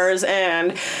cars,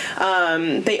 and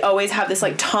they always have this,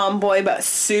 like, tomboy but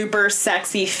super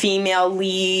sexy female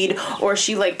lead, or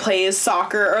she, like, plays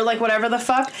soccer or, like, whatever the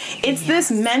fuck. It's this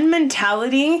men mentality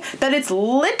that it's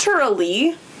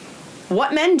literally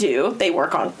what men do. They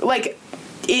work on, like,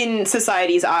 in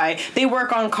society's eye, they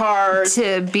work on cars.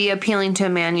 To be appealing to a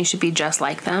man, you should be just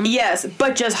like them. Yes,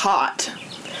 but just hot.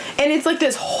 And it's, like,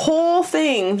 this whole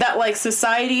thing that, like,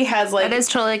 society has, like... That is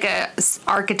totally, like, a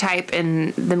archetype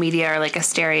in the media, or, like, a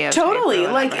stereotype. Totally.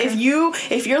 Like, if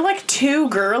you're, like, too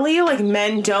girly, like,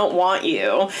 men don't want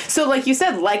you. So, like you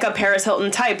said, like a Paris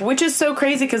Hilton type, which is so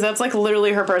crazy because that's, like,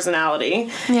 literally her personality.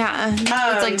 Yeah. It's,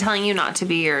 like, telling you not to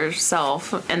be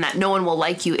yourself, and that no one will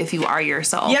like you if you are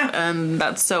yourself. Yeah. And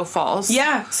that's so false.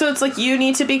 Yeah. So it's, like, you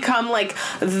need to become, like,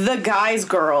 the guy's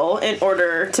girl in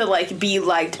order to, like, be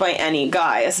liked by any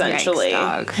guy, essentially.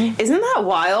 Yikes, Isn't that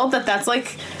wild that's,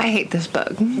 like... I hate this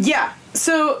book. Yeah.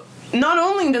 So, not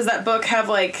only does that book have,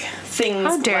 like, things...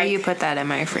 How dare like, you put that in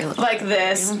my free little... Like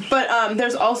this. But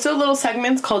there's also little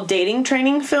segments called dating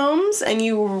training films, and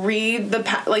you read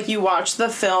you watch the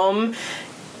film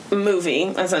movie,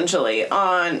 essentially,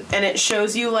 and it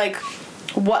shows you, like,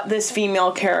 what this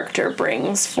female character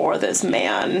brings for this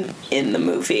man in the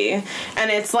movie. And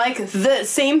it's like the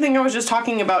same thing I was just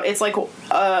talking about. It's like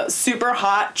a super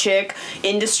hot chick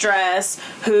in distress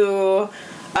who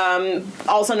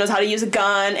also knows how to use a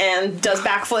gun and does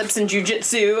backflips and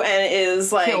jujitsu and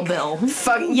is like... Kill Bill.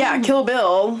 Kill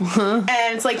Bill.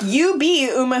 And it's like, you be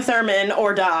Uma Thurman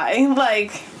or die.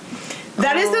 Like...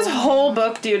 That is this whole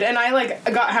book, dude, and I, like,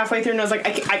 got halfway through and I was like,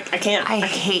 I can't. I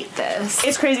hate this.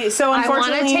 It's crazy. So,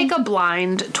 unfortunately... I want to take a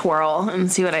blind twirl and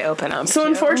see what I open up So, to.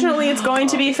 unfortunately, it's going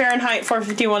to be Fahrenheit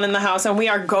 451 in the house, and we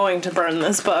are going to burn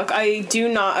this book. I do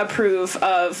not approve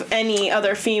of any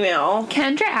other female.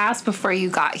 Kendra asked before you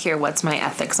got here what's my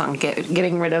ethics on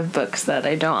getting rid of books that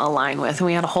I don't align with, and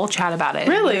we had a whole chat about it.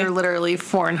 Really? We were literally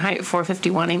Fahrenheit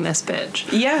 451ing this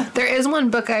bitch. Yeah. There is one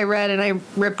book I read, and I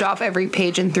ripped off every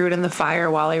page and threw it in the fire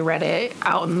while I read it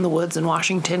out in the woods in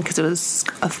Washington because it was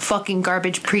a fucking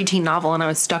garbage preteen novel and I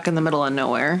was stuck in the middle of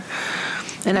nowhere.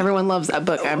 And everyone loves that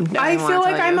book. I feel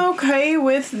like I'm okay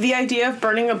with the idea of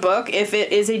burning a book if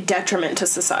it is a detriment to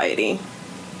society.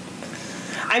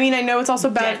 I mean, I know it's also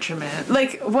bad. Detriment.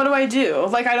 Like, what do I do?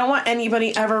 Like, I don't want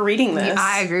anybody ever reading this. Yeah,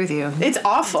 I agree with you. It's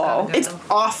awful. It's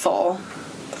awful.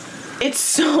 It's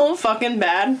so fucking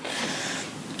bad.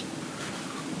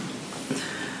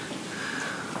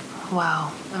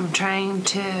 Wow. I'm trying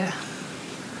to...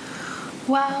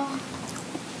 Well...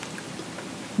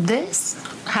 This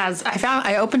has...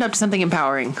 I opened up to something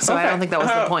empowering, so I don't think that was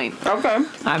the point. Okay.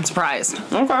 I'm surprised.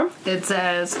 Okay. It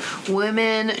says,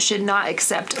 women should not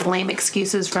accept lame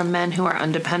excuses from men who are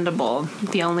undependable.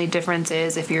 The only difference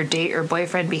is if your date or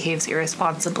boyfriend behaves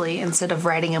irresponsibly, instead of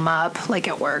writing him up, like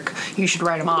at work, you should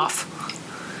write him off.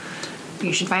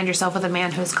 You should find yourself with a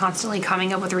man who is constantly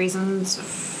coming up with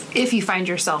reasons if you find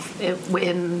yourself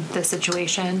in this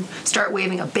situation, start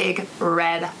waving a big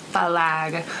red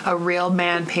flag. A real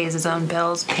man pays his own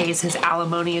bills, pays his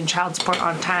alimony and child support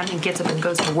on time, and gets up and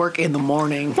goes to work in the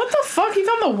morning. What the fuck? You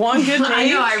found the one good page? I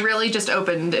know, I really just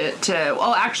opened it to,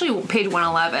 well, actually, page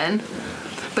 111.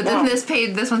 But then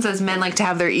this one says men like to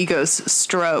have their egos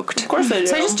stroked. Of course they do.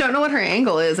 So I just don't know what her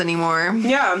angle is anymore.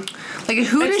 Yeah. Like,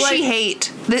 who does she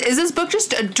hate? Is this book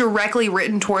just directly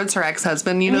written towards her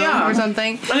ex-husband, you know, or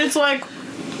something? And it's like,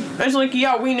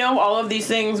 yeah, we know all of these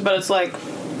things, but it's like,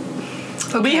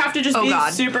 we have to just be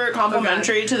super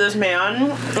complimentary to this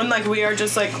man when, like, we are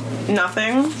just, like,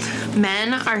 nothing.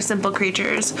 Men are simple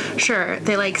creatures. Sure,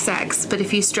 they like sex, but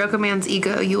if you stroke a man's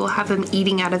ego, you will have him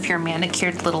eating out of your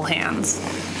manicured little hands.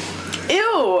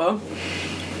 Ew.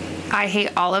 I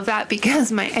hate all of that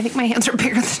because I think my hands are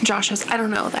bigger than Josh's. I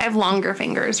don't know. I have longer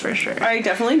fingers for sure. I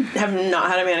definitely have not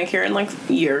had a manicure in, like,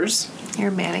 years. Your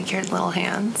manicured little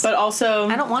hands. But also,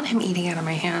 I don't want him eating out of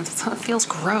my hands. It feels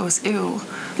gross. Ew.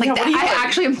 Like, yeah, I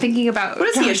actually am thinking about what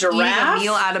is he, a giraffe? eating a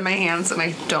meal out of my hands, and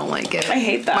I don't like it. I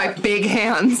hate that. My big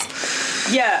hands.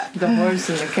 Yeah. The horse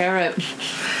and the carrot.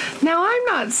 Now, I'm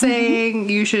not saying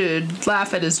you should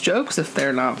laugh at his jokes if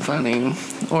they're not funny,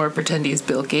 or pretend he's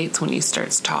Bill Gates when he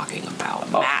starts talking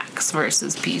about Macs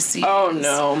versus PCs. Oh,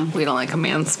 no. We don't like a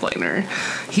mansplainer.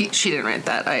 She didn't write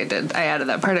that. I did. I added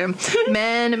that part in.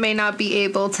 Men may not be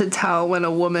able to tell when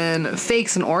a woman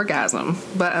fakes an orgasm,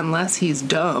 but unless he's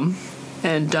dumb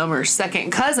and dumber's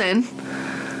second cousin,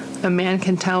 a man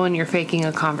can tell when you're faking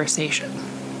a conversation.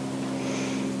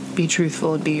 Be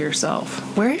truthful and be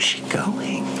yourself. Where is she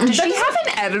going? Does she have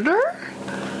an editor?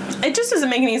 It just doesn't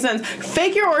make any sense.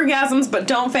 Fake your orgasms, but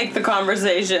don't fake the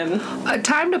conversation. A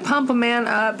time to pump a man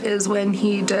up is when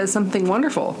he does something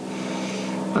wonderful.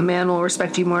 A man will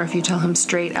respect you more if you tell him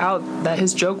straight out that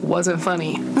his joke wasn't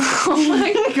funny. Oh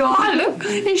my god.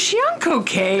 Is she on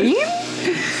cocaine?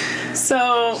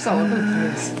 So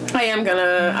I'm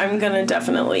gonna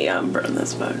definitely burn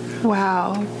this book.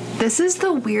 Wow. This is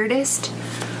the weirdest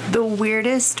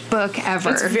book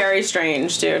ever. It's very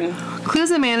strange, dude. Clues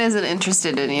the man isn't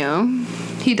interested in you.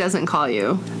 He doesn't call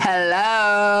you.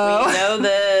 Hello. We know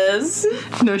this.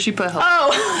 No, she put hello.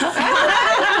 Oh.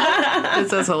 It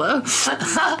says hello.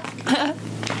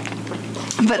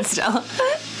 But still.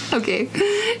 Okay.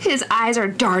 His eyes are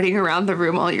darting around the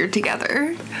room while you're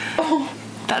together. Oh.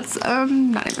 That's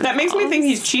not even. That makes me think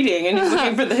he's cheating and he's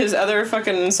looking for his other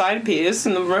fucking side piece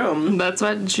in the room. That's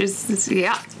what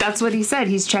that's what he said.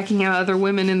 He's checking out other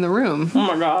women in the room. Oh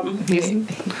my god. You're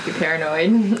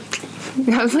paranoid.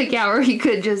 I was like, yeah, or he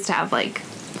could just have like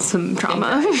some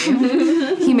trauma.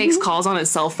 He makes calls on his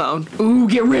cell phone. Ooh,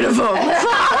 get rid of him.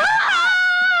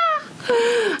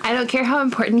 I don't care how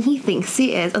important he thinks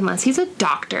he is. Unless he's a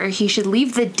doctor, he should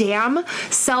leave the damn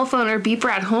cell phone or beeper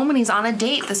at home when he's on a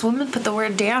date. This woman put the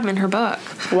word damn in her book.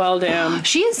 Well, damn.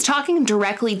 She is talking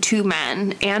directly to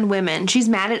men and women. She's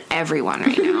mad at everyone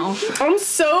right now. I'm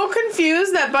so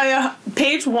confused that by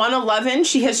page 111,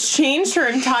 she has changed her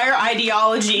entire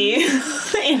ideology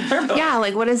in her book. Yeah,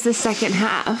 like what is the second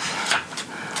half?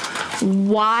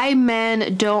 Why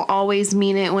men don't always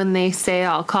mean it when they say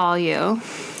I'll call you.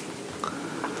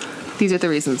 These are the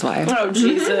reasons why. Oh,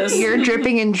 Jesus. You're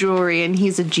dripping in jewelry and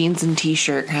he's a jeans and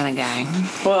t-shirt kind of guy.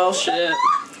 Well, shit.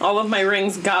 All of my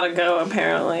rings gotta go,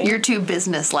 apparently. You're too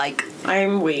businesslike.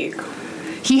 I'm weak.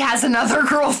 He has another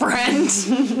girlfriend.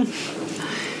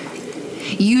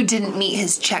 You didn't meet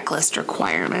his checklist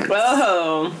requirements.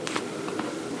 Whoa.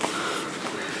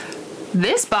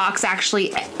 This box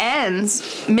actually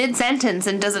ends mid-sentence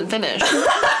and doesn't finish.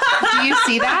 Do you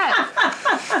see that?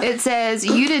 It says,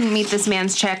 you didn't meet this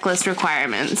man's checklist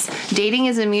requirements. Dating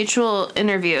is a mutual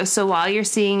interview, so while you're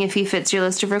seeing if he fits your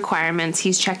list of requirements,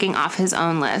 he's checking off his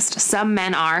own list. Some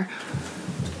men are.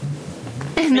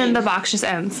 And then the box just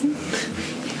ends.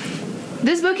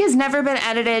 This book has never been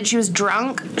edited. She was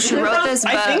drunk. She wrote this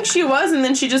book. I think she was, and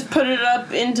then she just put it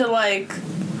up into, like...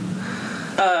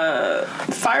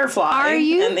 Firefly. Are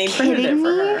you and they printed it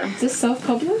for her. Is this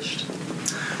self-published?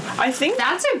 I think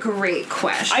That's a great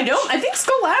question. I think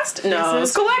Scholastic. No, This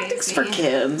is Scholastic's crazy. for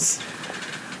kids.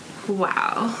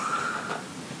 Wow.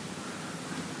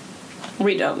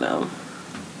 We don't know.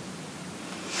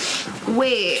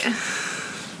 Wait.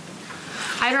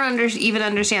 I don't even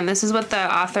understand. This is what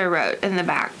the author wrote in the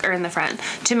back, or in the front.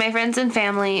 To my friends and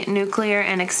family, nuclear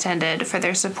and extended, for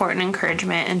their support and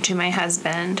encouragement, and to my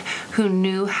husband, who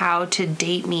knew how to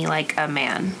date me like a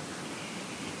man.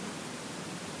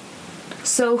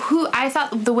 So I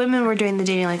thought the women were doing the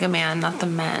dating like a man, not the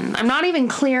men. I'm not even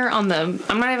clear on the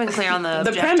The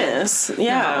objective. premise.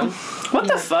 Yeah. No. What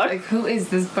the fuck? Like, who is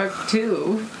this book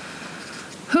to?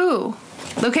 Who?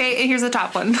 Okay, here's the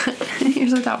top one.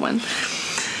 Here's the top one.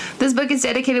 This book is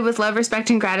dedicated with love, respect,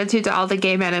 and gratitude to all the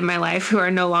gay men in my life who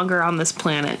are no longer on this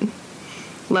planet.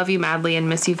 Love you madly and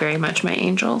miss you very much, my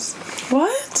angels.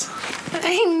 What?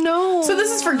 I know. So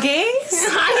this is for gays?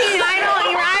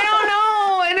 I don't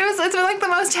know. And it's been like the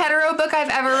most hetero book I've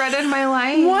ever read in my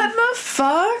life. What the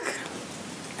fuck?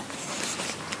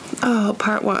 Oh,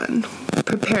 part 1.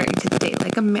 Preparing to date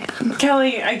like a man.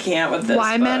 Kelly, I can't with this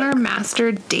Why book. men are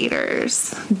master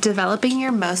daters. Developing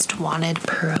your most wanted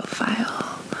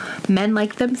profile. Men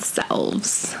like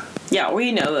themselves. Yeah,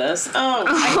 we know this. Oh,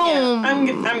 I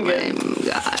can't. I'm good. Oh my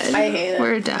God. I hate it.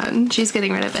 We're done. She's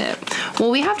getting rid of it.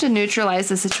 Well, we have to neutralize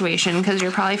the situation because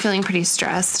you're probably feeling pretty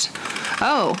stressed.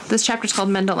 Oh, this chapter's called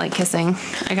Men Don't Like Kissing.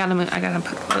 I gotta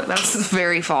put, that's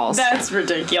very false. That's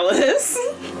ridiculous.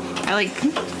 I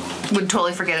would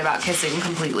totally forget about kissing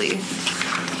completely,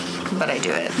 but I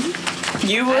do it.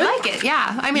 You would? I like it,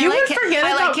 yeah. I mean, You I like would forget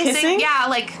I about like kissing. kissing? Yeah,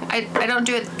 I don't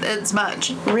do it as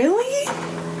much. Really?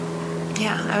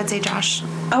 Yeah, I would say Josh.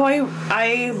 Oh,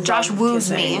 I Josh love woos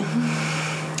kissing. me.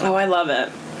 Oh, I love it.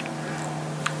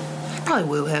 I'd probably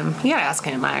woo him. You gotta ask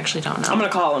him. I actually don't know. I'm gonna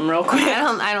call him real quick.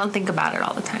 I don't think about it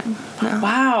all the time. No.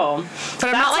 Wow. But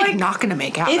I'm That's not gonna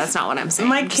make out. if That's not what I'm saying.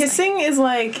 My I'm just kissing is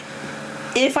like,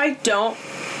 if I don't.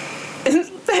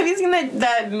 Have you seen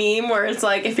that meme where it's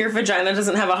like, if your vagina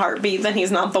doesn't have a heartbeat, then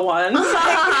he's not the one?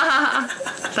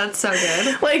 That's so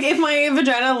good. Like, if my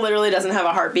vagina literally doesn't have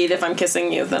a heartbeat, if I'm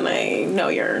kissing you, then I know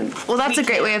you're. Well, that's a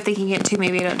great way of thinking it too.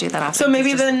 Maybe I don't do that often. So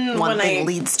maybe It's just then one when thing I-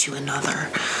 leads to another.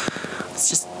 It's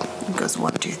just it goes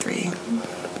 1, 2, 3.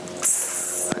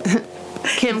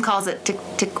 Kim calls it tick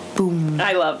tick boom.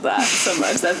 I love that so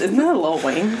much. Isn't that a Lil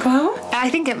Wayne quote? I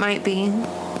think it might be.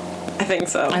 I think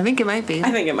so. I think it might be.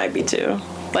 I think it might be too.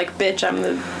 Like, bitch, I'm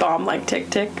the bomb like tick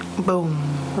tick. Boom.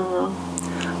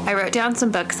 I wrote down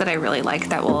some books that I really like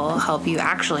that will help you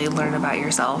actually learn about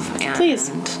yourself and Please.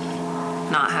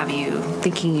 not have you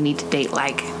thinking you need to date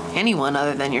like anyone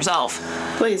other than yourself.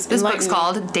 Please. This enlighten book's me.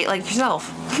 called Date Like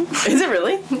Yourself. Is it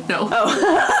really? No.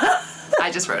 Oh. I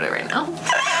just wrote it right now.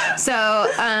 So,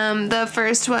 the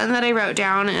first one that I wrote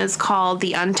down is called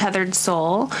The Untethered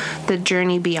Soul, The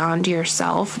Journey Beyond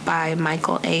Yourself by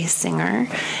Michael A. Singer.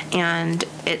 And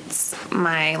it's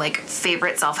my,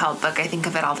 favorite self-help book. I think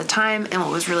of it all the time. And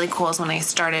what was really cool is when I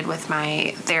started with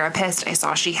my therapist, I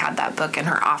saw she had that book in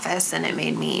her office, and it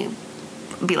made me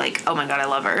be like, oh my God, I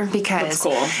love her, because That's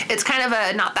cool. it's kind of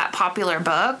a not that popular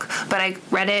book, but I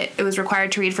read it. It was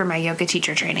required to read for my yoga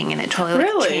teacher training, and it totally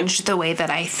Really? changed the way that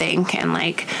I think. And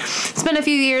it's been a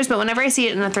few years, but whenever I see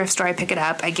it in a thrift store, I pick it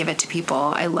up, I give it to people.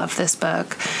 I love this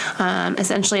book.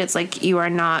 Essentially, it's like you are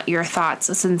not your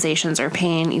thoughts, sensations, or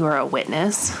pain. You are a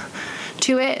witness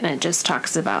to it, and it just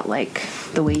talks about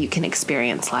the way you can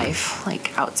experience life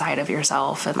outside of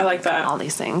yourself, and I like that. all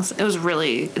these things. It was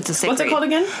really, it's a sick What's it read. called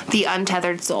again? The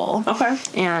Untethered Soul. Okay.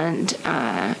 And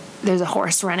there's a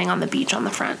horse running on the beach on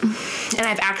the front, and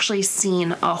I've actually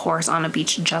seen a horse on a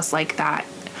beach just like that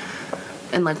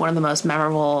in one of the most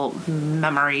memorable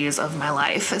memories of my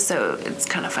life, so it's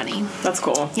kind of funny. That's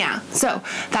cool. Yeah, so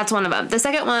that's one of them. The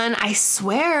second one, I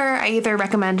swear I either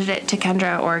recommended it to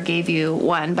Kendra or gave you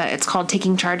one, but it's called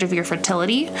Taking Charge of Your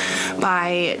Fertility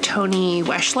by Toni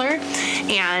Weschler.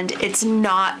 And it's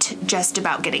not just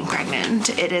about getting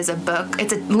pregnant. It is a book.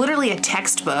 It's literally a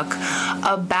textbook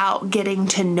about getting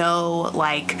to know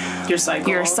Your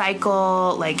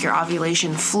cycle. your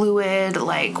ovulation fluid,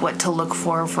 what to look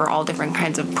for all different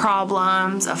kinds of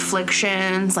problems,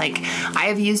 afflictions. I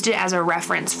have used it as a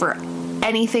reference for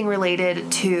anything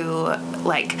related to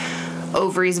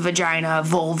ovaries, vagina,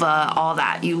 vulva, all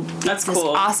that. That's this cool.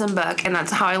 Awesome book, and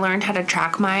that's how I learned how to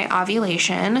track my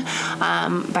ovulation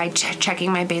by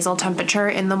checking my basal temperature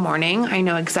in the morning. I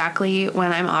know exactly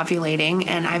when I'm ovulating,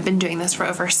 and I've been doing this for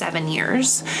over 7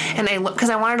 years. And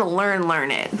because I wanted to learn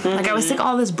it. Mm-hmm. I was sick of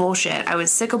all this bullshit. I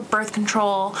was sick of birth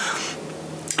control.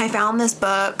 I found this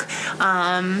book.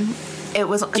 It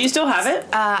was. Do you still have it?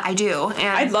 I do, and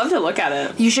I'd love to look at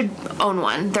it. you should own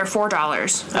one. They're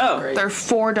 $4. Oh. They're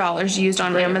 $4 used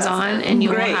on Amazon, and you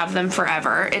will Great. have them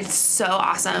forever. It's so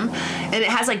awesome, and it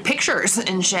has pictures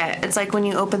and shit. It's like when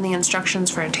you open the instructions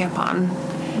for a tampon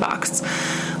box.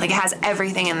 It has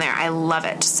everything in there. I love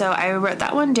it. So I wrote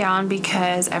that one down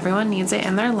because everyone needs it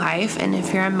in their life, and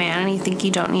if you're a man and you think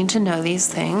you don't need to know these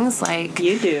things,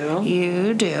 You do.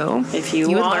 you do. If you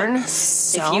would want- learn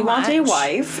so If you want a much.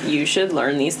 wife, you should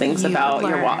learn these things You about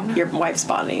would learn. your wife's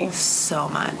body. So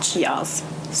much. Yes.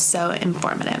 so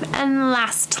informative. And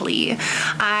lastly,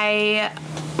 I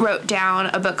wrote down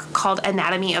a book called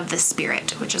Anatomy of the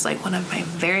Spirit, which is like one of my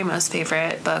very most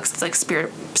favorite books. It's like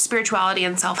spirituality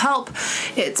and self-help.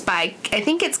 It's by, I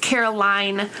think it's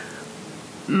Caroline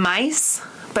Myss,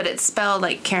 but it's spelled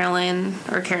like Carolyn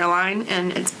or Caroline,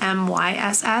 and it's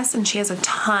Myss, and she has a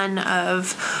ton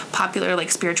of popular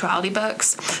like spirituality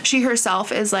books. She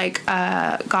herself is like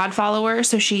a God follower,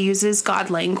 so she uses God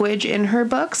language in her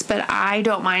books, but I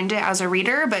don't mind it as a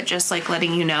reader, but just like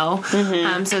letting you know.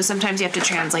 So sometimes you have to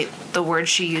translate the words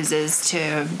she uses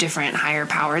to different higher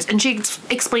powers, and she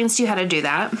explains to you how to do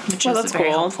that, which is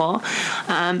very helpful.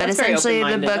 But that's essentially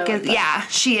the book is, yeah,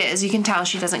 she is. You can tell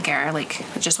she doesn't care, like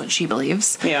just what she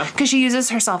believes. Yeah. Because she uses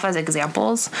herself as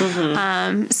examples.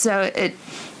 So it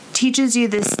teaches you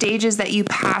the stages that you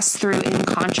pass through in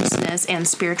consciousness and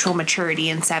spiritual maturity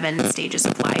in 7 stages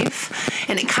of life.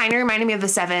 And it kind of reminded me of the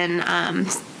 7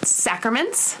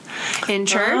 sacraments in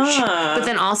church, but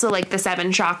then also like the 7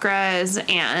 chakras.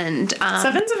 And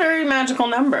 7's a very magical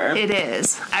number. It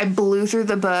is. I blew through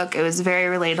the book. It was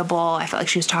very relatable. I felt like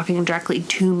she was talking directly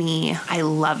to me. I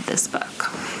love this book.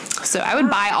 So I would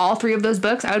buy all 3 of those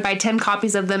books. I would buy 10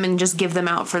 copies of them and just give them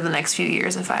out for the next few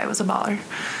years if I was a baller.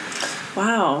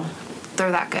 Wow.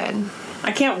 They're that good.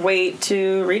 I can't wait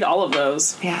to read all of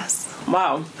those. Yes.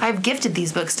 Wow. I've gifted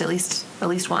these books to at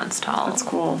least once to all. That's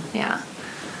cool. Yeah.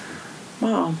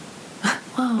 Wow.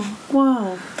 Whoa.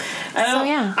 Wow.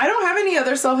 I don't have any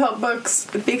other self-help books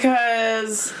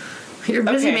because You're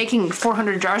busy making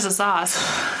 400 jars of sauce.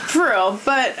 For real.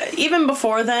 But even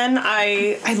before then,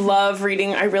 I love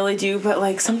reading. I really do. But,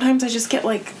 like, sometimes I just get,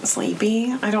 like,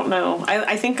 sleepy. I don't know.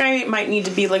 I think I might need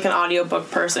to be, like, an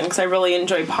audiobook person because I really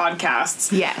enjoy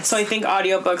podcasts. Yes. So I think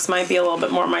audiobooks might be a little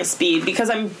bit more my speed because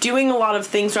I'm doing a lot of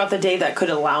things throughout the day that could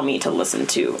allow me to listen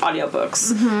to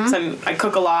audiobooks. So I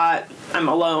cook a lot. I'm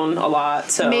alone a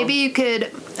lot. So maybe you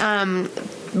could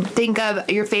think of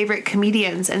your favorite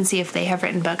comedians and see if they have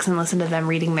written books and listen to them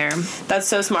reading their... That's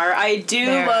so smart. I do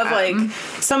love, like,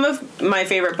 some of my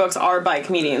favorite books are by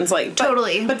comedians. Like,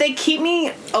 totally. But they keep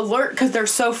me alert because they're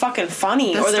so fucking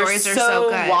funny. The or they're stories are so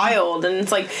good. Wild. And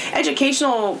it's like,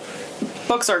 educational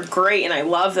books are great and I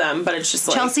love them, but it's just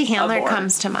like Chelsea Handler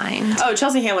comes to mind. Oh,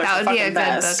 Chelsea Handler's that would be a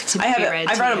best. good book to be read.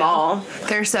 I've read them all.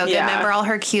 They're so good. Remember all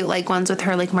her cute like ones with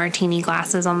her like martini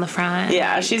glasses on the front?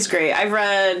 Yeah, she's great. I've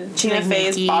read Tina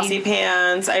Fey's Bossy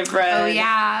Pants. I've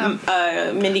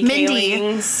read Mindy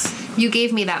Kaling's. You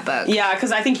gave me that book. Yeah,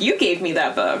 because I think you gave me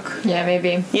that book. Yeah,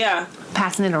 maybe. Yeah.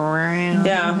 Passing it around.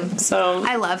 Yeah. So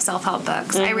I love self-help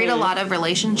books. I read a lot of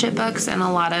relationship books and a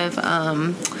lot of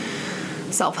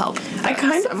self-help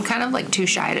books. I'm kind of like too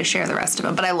shy to share the rest of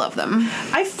them, but I love them.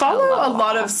 I follow a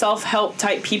lot of self-help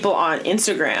type people on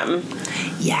Instagram.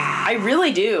 Yeah. I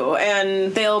really do.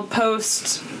 And they'll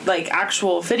post like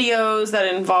actual videos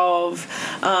that involve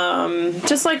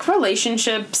just like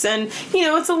relationships, and you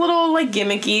know, it's a little like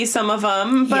gimmicky, some of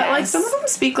them, but like some of them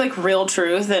speak like real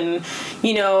truth. And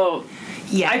you know,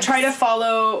 I try to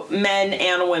follow men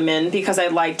and women because I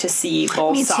like to see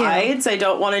both sides. I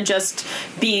don't want to just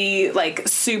be like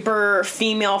super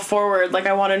female forward. Like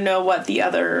I want to know what the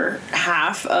other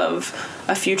half of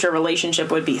a future relationship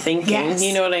would be thinking. Yes.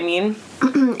 You know what I mean?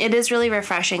 It is really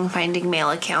refreshing finding male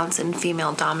accounts in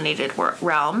female-dominated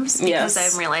realms because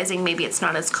I'm realizing maybe it's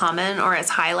not as common or as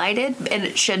highlighted, and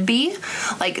it should be,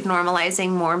 like normalizing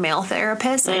more male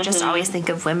therapists. I just always think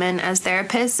of women as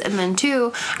therapists. And then,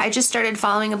 too, I just started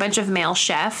following a bunch of male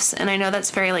chefs, and I know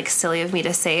that's very, like, silly of me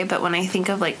to say, but when I think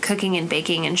of, like, cooking and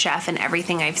baking and chef and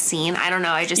everything I've seen, I don't know,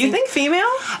 I just think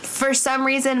female? For some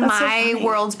reason, that's my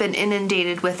world's been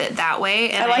inundated with it that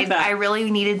way, and I really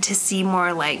needed to see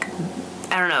more, like...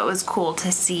 I don't know, it was cool to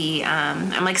see,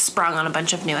 I'm like sprung on a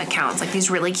bunch of new accounts, like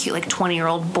these really cute like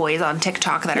 20-year-old boys on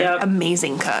TikTok that are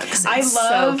amazing cooks. It's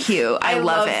so cute. I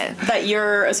love it. That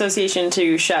your association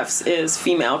to chefs is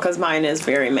female, because mine is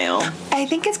very male. I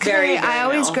think it's because I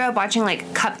always grew up watching like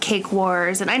Cupcake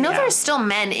Wars, and I know there's still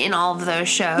men in all of those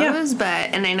shows,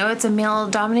 and I know it's a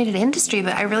male-dominated industry,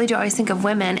 but I really do always think of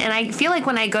women, and I feel like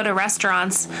when I go to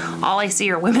restaurants, all I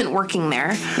see are women working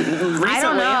there. Recently, I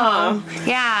don't know.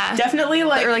 Yeah. Definitely.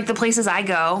 Or like the places I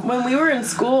go. When we were in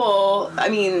school, I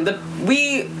mean,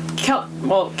 Kendra,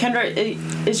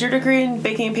 is your degree in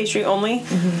baking and pastry only?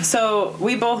 Mm-hmm. So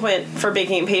we both went for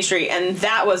baking and pastry, and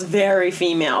that was very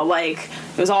female. Like,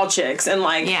 it was all chicks, and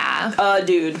like,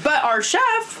 dude. But our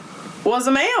chef was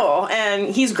a male, and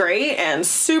he's great and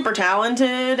super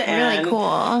talented and really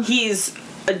cool. He's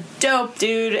a dope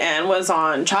dude and was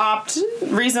on Chopped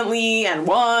recently and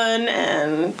won,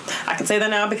 and I can say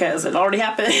that now because it already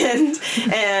happened.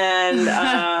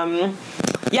 And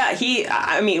Yeah,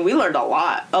 we learned a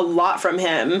lot from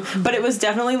him, but it was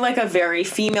definitely like a very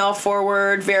female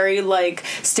forward, very like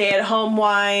stay-at-home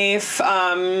wife,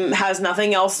 has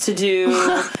nothing else to do,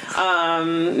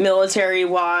 military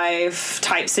wife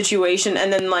type situation.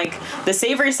 And then like the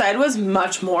Savory side was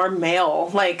much more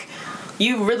male. Like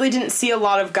you really didn't see a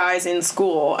lot of guys in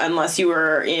school unless you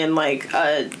were in like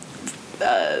a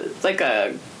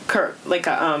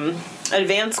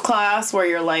advanced class where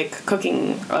you're like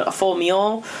cooking a full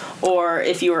meal, or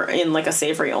if you were in like a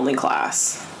Savory only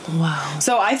class. Wow.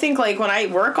 So I think like when I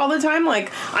work all the time,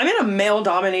 like I'm in a male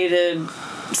dominated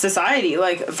society.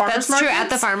 Like farmers That's true. At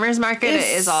the farmers market,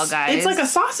 it is all guys. It's like a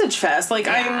sausage fest. Like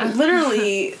I'm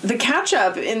literally the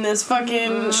ketchup in this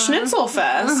fucking schnitzel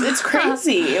fest. It's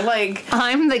crazy. Like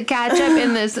I'm the ketchup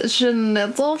in this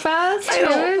schnitzel fest. I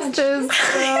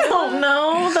don't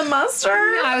know the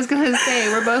mustard. I was gonna say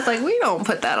we're both like we don't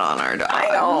put that on our dogs. I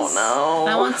don't know.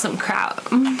 I want some kraut.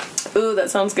 Ooh, that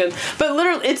sounds good. But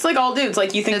literally, it's like all dudes.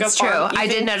 Like you think It's of true. I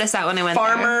did notice that when I went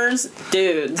farmers,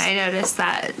 dudes. I noticed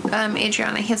that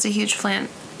Adriana has a huge fan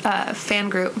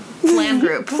group. Flan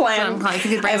group. That's what I'm calling it. If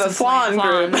you could bring I have a some flan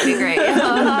group. That'd be great.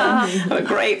 A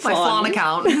great My flan. flan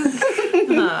account.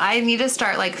 I need to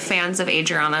start like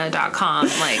fansofadriana.com.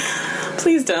 Like,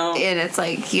 Please don't. and it's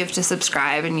like you have to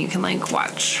subscribe and you can like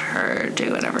watch her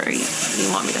do whatever you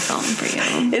want me to film for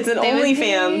you. It's an They would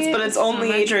OnlyFans, pay but it's so only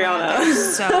much Adriana. money. I'm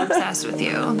so obsessed with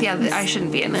you. Yeah, I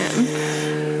shouldn't be in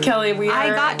it. Kelly, I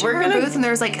got to her booth and there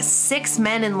was like 6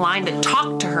 men in line to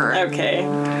talk to her. Okay.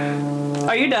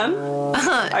 Are you done?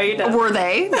 Are you done? Were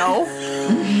they? No.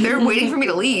 They were waiting for me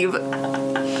to leave.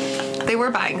 They were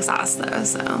buying sauce though,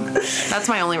 so that's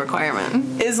my only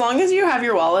requirement. As long as you have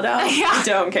your wallet out, Yeah. I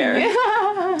don't care.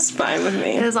 It's fine with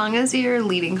me. As long as you're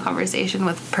leading conversation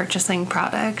with purchasing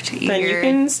product, Then you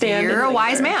can stand You're and a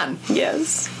wise linger. man.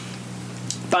 Yes.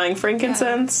 Buying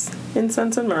frankincense,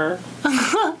 incense, and myrrh.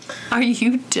 Are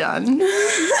you done?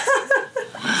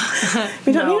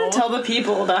 We don't No. need to tell the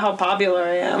people about how popular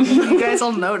I am. You guys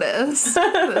will notice.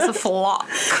 There's a flock.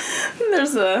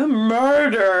 There's a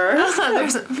murder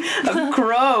There's a, of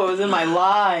crows in my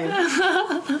life.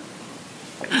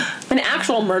 An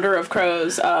actual murder of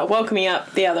crows woke me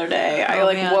up the other day. I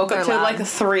man, woke up they're to loud. like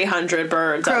 300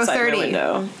 birds Crow outside 30. my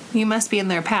window. You must be in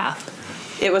their path.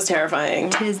 It was terrifying.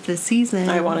 'Tis the season.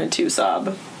 I wanted to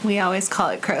sob. We always call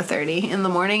it Crow 30. In the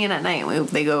morning and at night,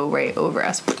 they go right over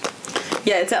us.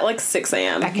 Yeah, it's at like 6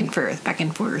 a.m. Back and forth, back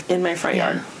and forth. in my front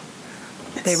Yeah. yard.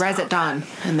 They rise at dawn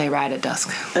and they ride at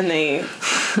dusk. And they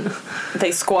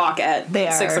squawk at They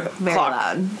 6 are o'clock. very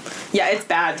loud. Yeah, it's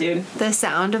bad, dude. The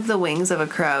sound of the wings of a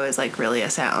crow is like really a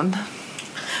sound.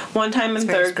 One time in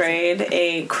very third grade,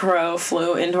 a crow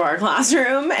flew into our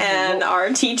classroom, and our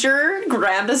teacher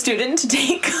grabbed a student to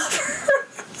take cover.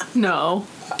 No.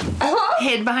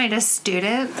 Hid behind a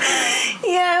student.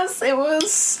 Yes, it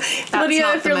was. That's Lydia,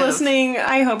 not if the you're move. listening,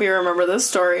 I hope you remember this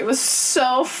story. It was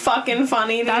so fucking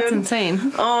funny, dude. That's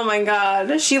insane. Oh my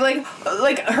god. She like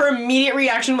her immediate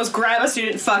reaction was grab a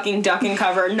student, fucking duck and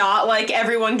cover, not like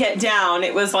everyone get down.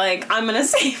 It was like, I'm gonna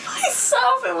save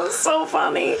myself. It was so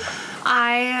funny.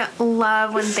 I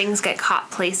love when things get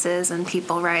caught places and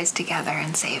people rise together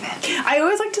and save it. I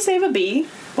always like to save a bee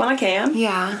when I can.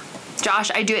 Yeah.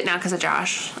 Josh, I do it now because of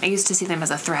Josh. I used to see them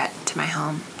as a threat to my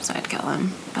home, so I'd kill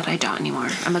them, but I don't anymore.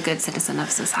 I'm a good citizen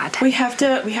of society. We have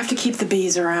to keep the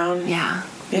bees around. Yeah,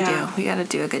 we Yeah. do. We got to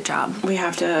do a good job. We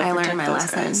have to. I learned protect my those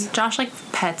lesson. guys. Josh like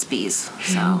pets bees,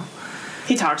 so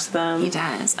He talks to them. he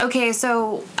does. Okay,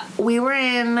 so we were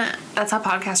in. That's how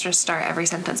podcasters start every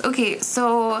sentence. Okay,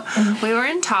 so we were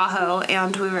in Tahoe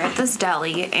and we were at this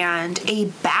deli and a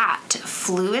bat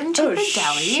flew into Oh, the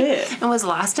deli shit. and was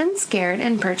lost and scared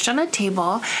and perched on a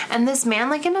table. And this man,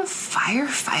 like in a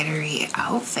firefighter-y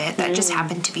outfit that just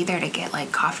happened to be there to get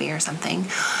like coffee or something,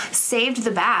 saved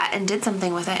the bat and did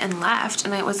something with it and left.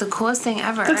 And it was the coolest thing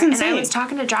ever. That's And I insane. was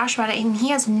talking to Josh about it and he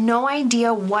has no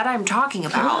idea what I'm talking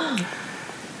about.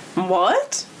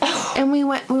 What? And we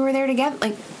were there together.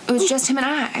 Like, it was just him and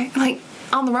I, like,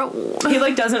 on the road. He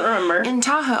like doesn't remember. In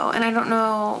Tahoe. And I don't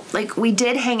know, like, we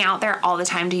did hang out there all the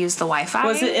time to use the Wi-Fi.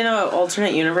 Was it in an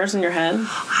alternate universe in your head?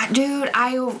 Dude,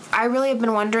 I really have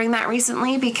been wondering that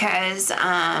recently because,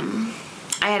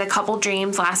 I had a couple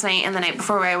dreams last night and the night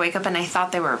before where I wake up and I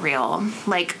thought they were real.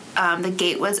 Like, the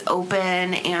gate was open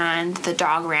and the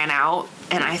dog ran out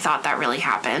and I thought that really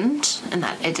happened and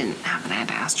that it didn't happen. I had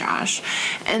to ask Josh.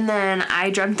 And then I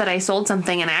dreamt that I sold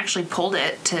something and I actually pulled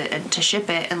it to ship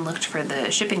it and looked for the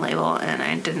shipping label and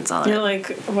I didn't sell it. You're like,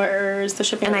 where's the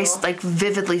shipping And I label? like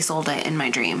vividly sold it in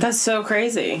my dream. That's so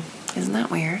crazy. Isn't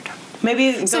that weird?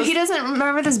 Maybe. So he doesn't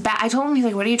remember this bat. I told him, he's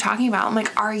like, what are you talking about? I'm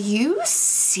like, are you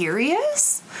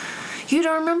serious? You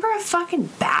don't remember a fucking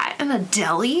bat in a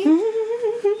deli?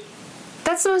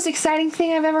 That's the most exciting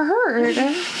thing I've ever heard.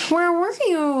 Where were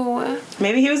you?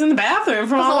 Maybe he was in the bathroom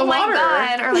from all the water. Oh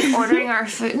my God. Or like ordering our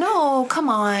food. No, come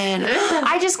on.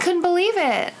 I just couldn't believe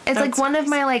it. It's like one of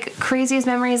my like craziest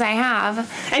memories I have.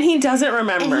 And he doesn't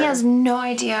remember. And he has no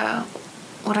idea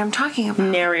what I'm talking about.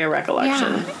 Nary a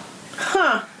recollection. Yeah.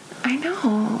 Huh. I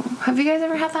know. Have you guys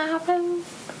ever had that happen?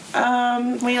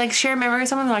 When you like share a memory with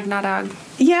someone, they're like, nah, dog.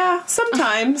 Yeah,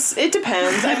 sometimes. It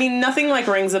depends. I mean, nothing like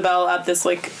rings a bell at this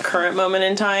like current moment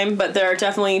in time, but there are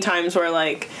definitely times where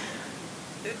like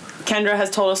Kendra has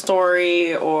told a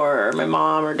story, or my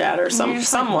mom or dad or someone.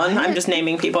 Like, I'm just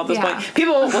naming people at this Yeah. point.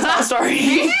 People will tell a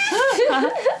story.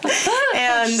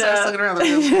 And Starts looking around the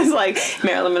room. it's like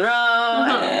Marilyn Monroe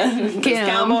and Kim. this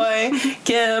cowboy,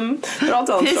 Kim. They're all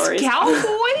telling This stories. cowboy?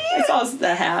 I saw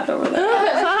the hat over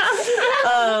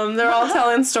there. They're all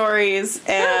telling stories,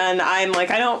 and I'm like,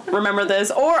 I don't remember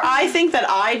this. Or I think that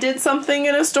I did something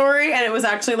in a story, and it was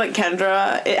actually like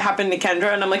Kendra. It happened to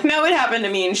Kendra, and I'm like, no, it happened to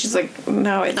me. And she's like,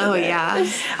 no, it didn't. Oh, yeah.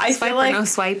 I Swipe feel or like no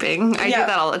swiping. I do Yeah.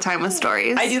 that all the time with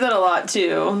stories. I do that a lot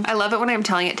too. I love it when I'm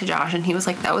telling it to Josh and he was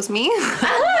like, that was me.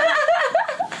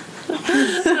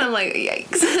 And I'm like,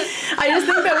 yikes. I just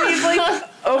think that we've like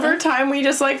over time we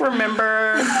just like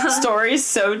remember stories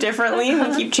so differently.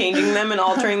 We keep changing them and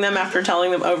altering them after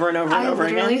telling them over and over and I over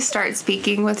literally again. start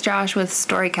speaking with Josh with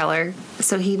Storykeller,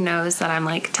 so he knows that I'm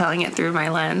like telling it through my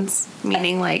lens,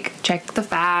 meaning like check the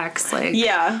facts. Like,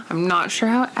 Yeah. I'm not sure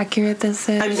how accurate this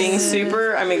is. I'm being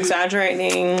I'm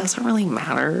exaggerating. Doesn't really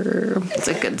matter. It's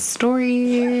a good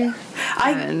story,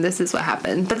 and this is what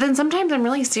happened. But then sometimes I'm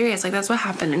really serious, like that's what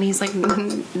happened, and he's like,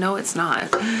 no, it's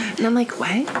not. And I'm like,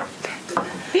 what?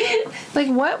 Like,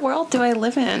 what world do I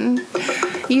live in?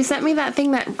 You sent me that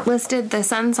thing that listed the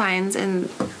sun signs in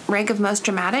rank of most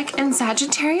dramatic, and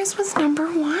Sagittarius was number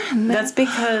 1. That's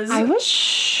because I was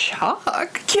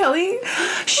shocked. Kelly.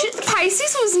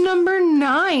 Pisces was number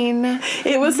 9.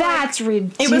 It was That's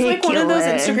ridiculous. It was like one of those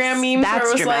Instagram memes That's where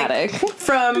it was dramatic. like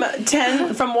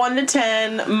from 1 to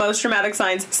 10 most dramatic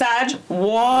signs. Sag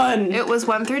 1. It was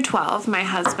 1 through 12. My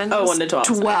husband was 1 to 12.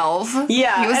 12.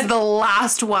 Yeah, He was and- the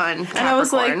last one. And I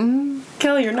was like,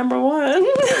 Kelly, you're number 1.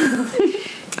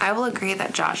 I will agree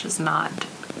that Josh is not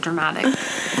dramatic,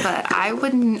 but I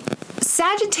wouldn't.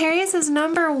 Sagittarius is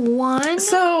number 1.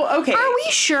 So, okay. Are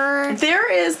we sure?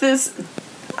 There is this.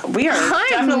 We are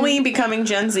definitely becoming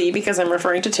Gen Z because I'm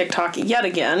referring to TikTok yet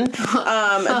again.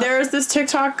 There's this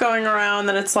TikTok going around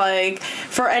that it's like,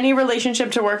 for any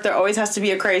relationship to work, there always has to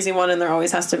be a crazy one and there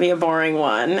always has to be a boring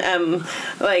one. And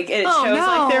like it shows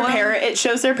like their parent. It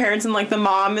shows their parents, and like the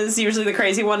mom is usually the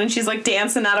crazy one, and she's like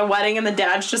dancing at a wedding, and the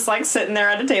dad's just like sitting there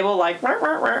at a table like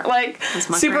like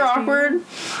super crazy. awkward.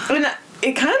 And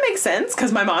it kind of makes sense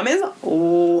because my mom is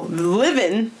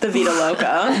living the Vida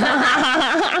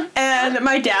Loca. And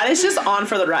my dad is just on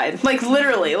for the ride. Like,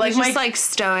 literally. Like, He's just like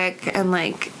stoic and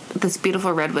like this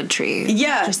beautiful redwood tree.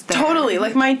 yeah, just there. totally.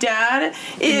 Like, my dad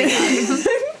is...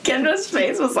 Kendra's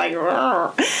face was like...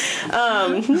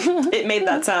 it made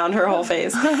that sound, her whole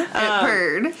face. It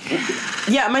purred.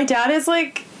 Yeah, my dad is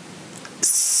like...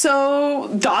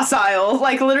 so docile.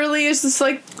 Like, literally, it's just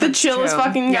like the chillest True.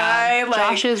 fucking guy. Yeah. Like,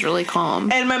 Josh is really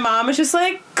calm. and my mom is just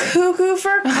like, cuckoo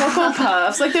for Cocoa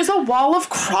Puffs. Like, there's a wall of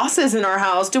crosses in our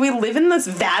house. Do we live in this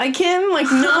Vatican? Like,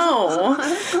 no.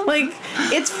 Like,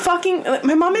 it's fucking... Like,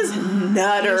 my mom is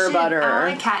nutter butter. I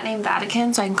want a cat named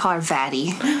Vatican, so I can call her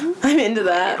Vatty. I'm into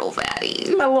that. Little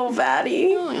Vatty. My little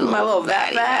Vatty. My little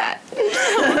Vat.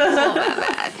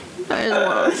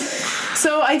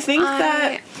 So I think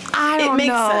that... I don't makes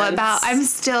know sense. about. I'm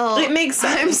still. It makes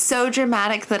sense. I'm so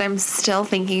dramatic that I'm still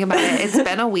thinking about it. It's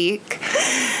been a week.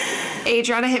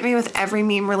 Adriana hit me with every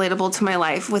meme relatable to my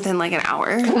life within like an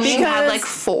hour. She had like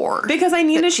 4. Because I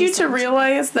needed she you to sent.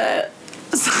 realize that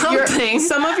Something.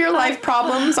 some of your life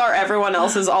problems are everyone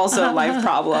else's also life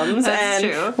problems. That's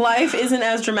and true. life isn't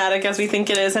as dramatic as we think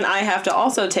it is, and I have to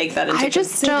also take that into I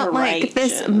just don't like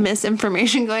this consideration.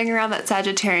 misinformation going around that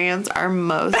Sagittarians are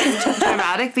most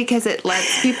dramatic, because it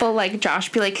lets people like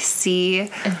Josh be like, see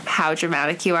how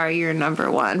dramatic you are, you're number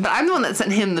 1. But I'm the one that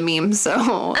sent him the meme,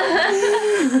 so.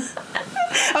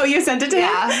 Oh, you sent it to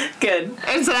Yeah. him? Good.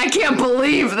 And said, I can't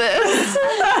believe this.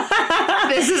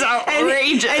 This is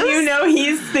outrageous. And you know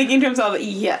he's thinking to himself,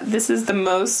 yeah, this is the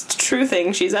most true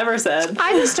thing she's ever said.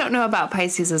 I just don't know about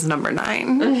Pisces as number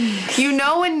 9. You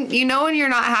know when you're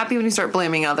not happy when you start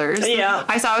blaming others. Yeah.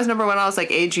 I saw I was number 1. I was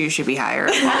like, age, you should be higher.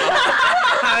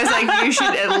 I was like, you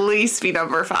should at least be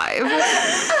number 5.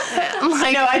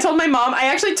 I know. I told my mom. I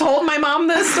actually told my mom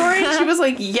this story. And she was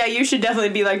like, "Yeah, you should definitely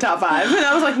be like top 5." And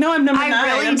I was like, "No, I'm number 9.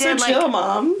 really I'm did, so like- chill,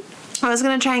 Mom." I was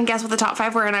gonna try and guess what the top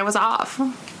 5 were, and I was off.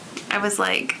 I was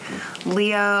like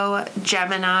Leo,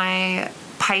 Gemini,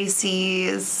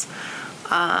 Pisces,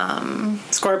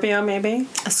 Scorpio, maybe.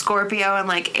 Scorpio, and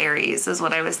like Aries is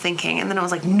what I was thinking. And then I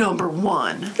was like, number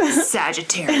 1,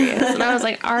 Sagittarius. And I was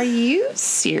like, are you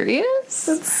serious?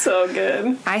 That's so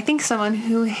good. I think someone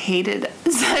who hated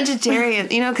Sagittarius,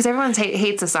 because everyone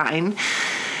hates a sign.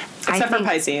 Except for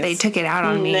Pisces. They took it out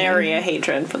on me. Nary a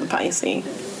hatred for the Pisces.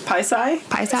 Pisces?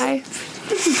 Pisces.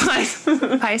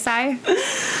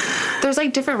 There's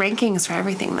like different rankings for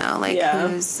everything though. Like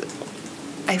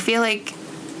I feel like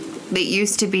it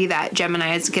used to be that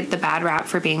Geminis get the bad rap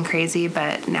for being crazy,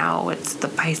 but now it's the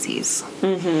Pisces.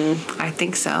 Mm-hmm. I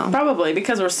think so. Probably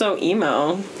because we're so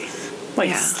emo.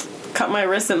 Like, cut my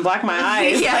wrists and black my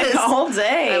eyes like all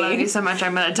day. I love you so much,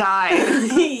 I'm gonna die.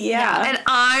 Yeah. And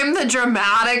I'm the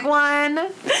dramatic one.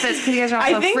 That's because you guys are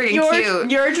all so freaking cute.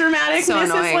 Your dramaticness So is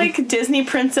annoying. like Disney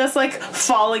princess like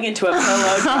falling into a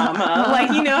pillow drama.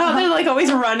 Like, you know how they're like always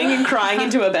running and crying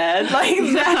into a bed? Like,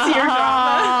 that's your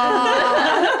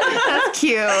drama. That's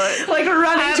cute. Like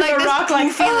running to a rock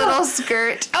like poofy little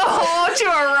skirt. Oh, to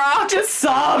a rock. just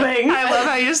sobbing. I love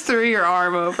how you just threw your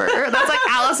arm over. That's like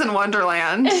Alice in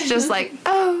Wonderland. Just like,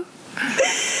 oh.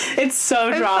 It's so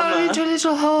I drama. fell into a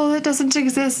little hole that doesn't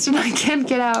exist and I can't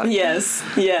get out.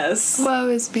 Yes. Woe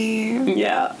is me.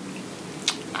 Yeah.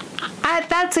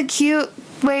 That's a cute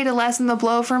way to lessen the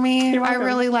blow for me. You're I welcome.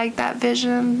 really like that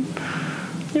vision.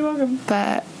 You're welcome.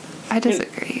 But I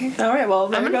disagree. All right, well,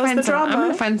 there goes the drama. I'm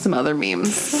gonna find some other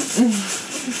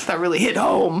memes that really hit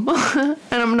home, and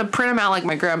I'm gonna print them out like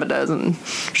my grandma does and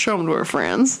show them to her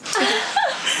friends.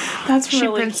 That's She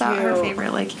really prints cute. out her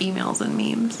favorite like emails and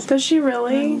memes. Does she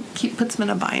really? Puts them in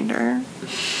a binder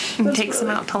and takes them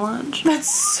out to lunch.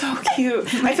 That's so cute.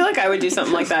 I feel like I would do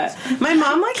something like that. My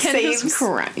mom like Kendra's saves.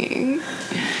 crying.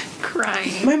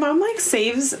 My mom like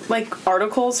saves like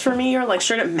articles for me or like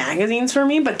straight up magazines for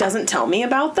me, but doesn't tell me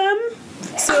about them.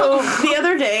 So the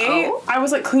other day, I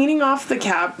was like cleaning off the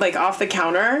off the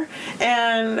counter,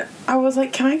 and I was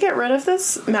like, "Can I get rid of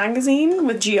this magazine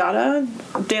with Giada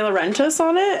De Laurentiis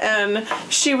on it?" And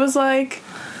she was like,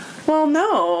 "Well,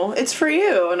 no, it's for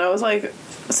you." And I was like,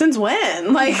 "Since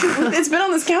when? Like, it's been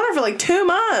on this counter for like 2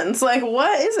 months. Like,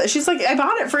 what is it?" She's like, "I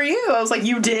bought it for you." I was like,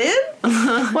 "You did?"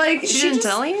 Like, She didn't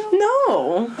tell you?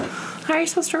 No. How are you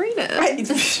supposed to read it?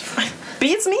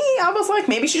 Beats me. I was like,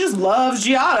 maybe she just loves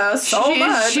Giada so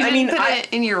much. She I mean, didn't put it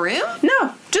in your room?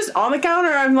 no, just on the counter.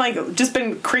 I'm like, just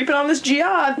been creeping on this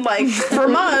Giada like for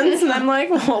months, and I'm like,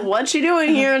 well, what's she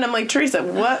doing here? And I'm like, Teresa,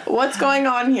 what's going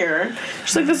on here?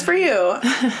 She's like, this is for you.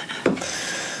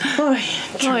 Boy,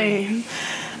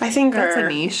 I think that's a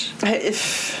niche.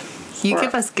 You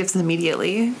give us gifts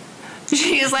immediately.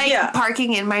 She's like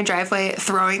parking in my driveway,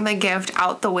 throwing the gift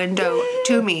out the window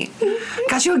to me.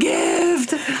 Got you a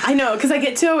gift. I know, because I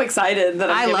get too excited that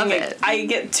I I'm love giving it. I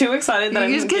get too excited that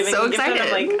You I'm just get giving so a gift, and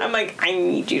excited. I'm like, I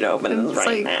need you to open this It's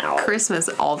right like now. Christmas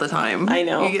all the time. I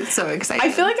know. You get so excited. I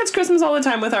feel like it's Christmas all the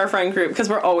time with our friend group because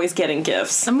we're always getting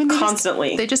gifts. I mean,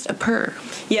 constantly. They just purr.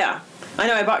 Yeah. I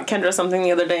know I bought Kendra something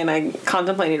the other day and I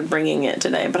contemplated bringing it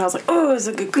today, but I was like, oh, it's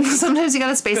a good Sometimes you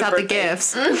gotta space Good out birthday. the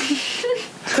gifts.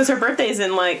 because her birthday's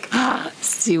in like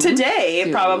Soon. today,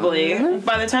 Soon. probably.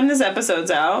 By the time this episode's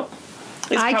out,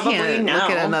 it's I probably can't now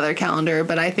look at another calendar,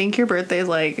 but I think your birthday's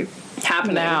like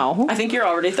happening. now. I think you're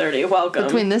already 30. Welcome.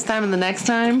 Between this time and the next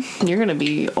time, you're gonna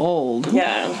be old.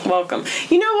 Yeah, welcome.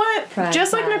 You know what? Prime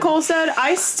Just like time. Nicole said,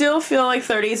 I still feel like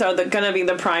 30s are gonna be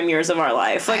the prime years of our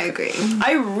life. Like, I agree.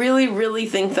 I really, really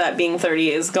think that being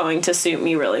 30 is going to suit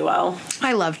me really well.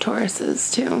 I love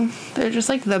Tauruses too. They're just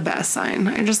like the best sign.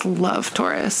 I just love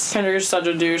Taurus. Kendra, you're such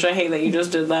a douche. I hate that you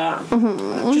just did that.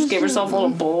 Just gave herself little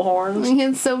bull horns.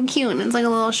 It's so cute. It's like a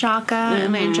little shaka,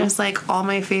 and I just like all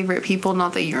my favorite people.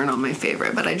 Not that you're not my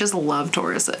favorite, but I just love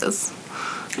Tauruses.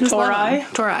 Just love 'em.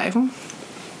 Tauri.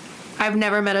 I've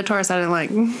never met a Taurus I didn't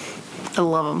like. I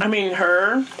love them. I mean,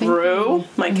 her, Rue,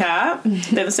 my cat, they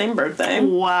have the same birthday.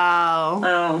 Wow.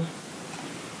 Oh.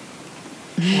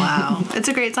 Wow. It's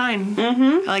a great sign.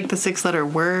 I like the 6-letter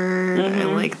word. I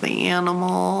like the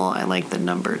animal. I like the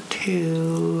number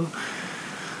 2.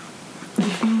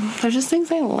 They're just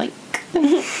things I like.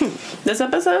 This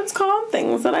episode's called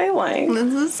Things That I Like.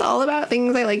 This is all about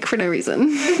things I like for no reason.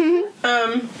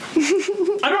 I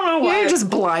don't know why. You just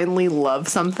blindly love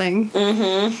something.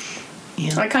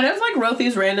 Yeah. I kind of like wrote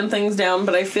these random things down,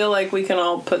 but I feel like we can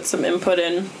all put some input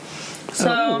in.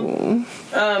 So,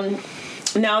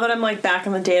 now that I'm like back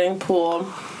in the dating pool,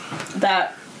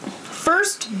 that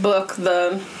first book,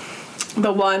 the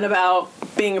one about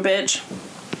being a bitch,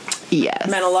 Yes.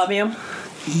 Men Will Love You.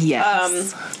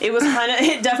 Yes. It was kind of,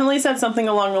 it definitely said something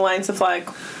along the lines of like,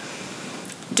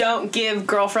 don't give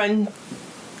girlfriend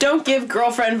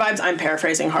vibes. I'm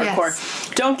paraphrasing hardcore.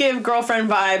 Yes. Don't give girlfriend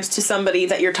vibes to somebody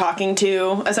that you're talking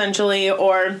to, essentially,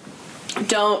 or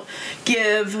don't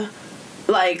give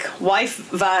like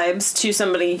wife vibes to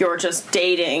somebody you're just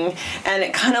dating. And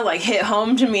it kind of like hit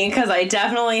home to me because I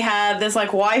definitely had this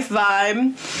like wife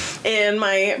vibe in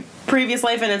my previous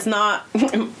life, and it's not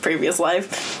previous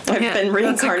life. I've been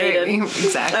reincarnated.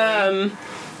 Exactly.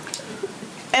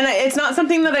 And it's not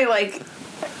something that I like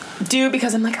do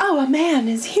because I'm like, oh, a man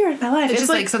is here in my life. It's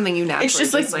just like something you naturally. It's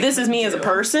just like this is me as a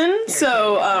person.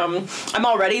 So I'm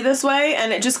already this way,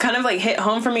 and it just kind of like hit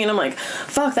home for me, and I'm like,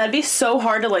 fuck, that'd be so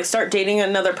hard to like start dating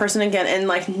another person again and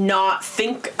like not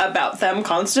think about them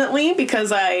constantly,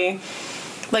 because I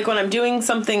like when I'm doing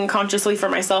something consciously for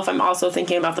myself, I'm also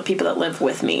thinking about the people that live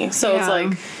with me. So it's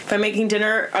like, if I'm making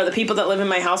dinner, are the people that live in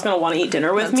my house going to want to eat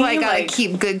dinner with me? That's why I gotta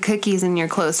keep good cookies in your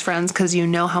close friends, because you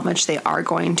know how much they are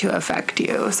going to affect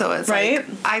you. So it's right?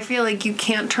 like, I feel like you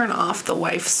can't turn off the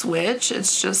wife switch.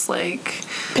 It's just like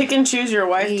pick and choose your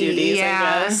wife duties, I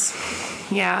guess.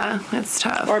 Yeah, it's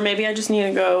tough. Or maybe I just need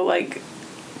to go like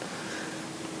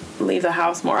leave the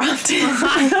house more often.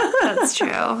 That's true.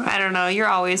 I don't know. You're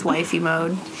always wifey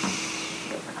mode.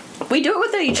 We do it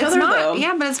with each other, though.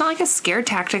 Yeah, but it's not like a scare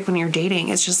tactic when you're dating.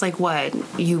 It's just like, what?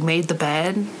 You made the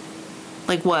bed?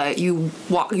 Like what? You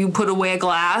put away a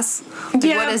glass? Like,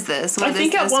 yeah. What is this? I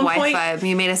think at one point, vibe?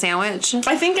 You made a sandwich?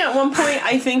 I think at one point,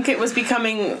 it was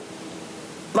becoming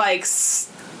like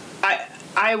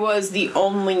I was the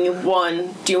only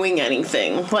one doing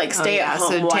anything, like stay at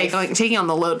home wife. Taking on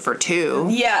the load for two.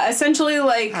 Yeah, essentially,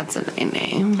 like that's a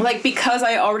name. Like, because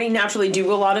I already naturally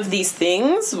do a lot of these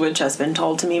things, which has been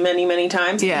told to me many, many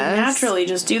times. Yes. You naturally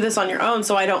just do this on your own,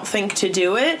 so I don't think to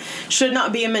do it should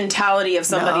not be a mentality of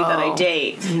somebody that I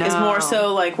date. No. It's more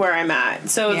so like where I'm at.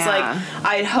 So it's like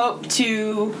I'd hope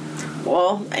to,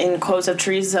 well, in quotes of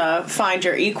Teresa, find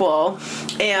your equal,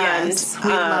 and we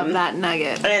love that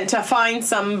nugget. And to find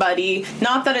somebody,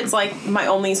 not that it's like my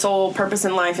only sole purpose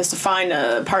in life is to find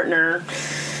a partner.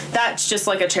 That's just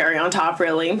like a cherry on top,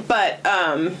 really. But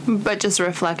just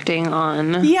reflecting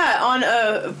on on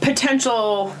a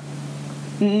potential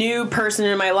new person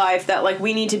in my life that like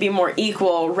we need to be more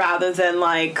equal rather than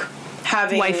like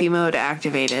having wifey mode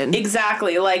activated.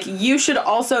 Exactly. Like, you should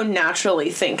also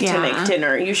naturally think to make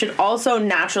dinner. You should also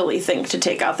naturally think to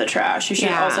take out the trash. You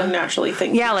should also naturally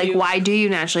think why do you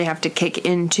naturally have to kick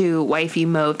into wifey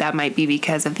mode? That might be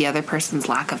because of the other person's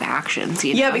lack of actions,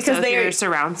 you know? Yeah, because they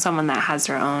surround someone that has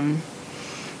their own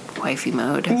wifey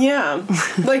mode. Yeah.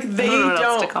 Like, they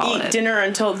don't eat dinner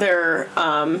until they're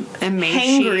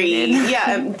hangry.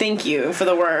 Yeah, thank you for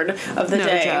the word of the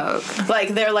day. Joke. Like,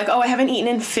 they're like, oh, I haven't eaten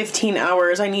in 15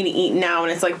 hours. I need to eat now.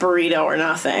 And it's like burrito or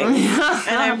nothing. And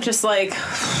I'm just like,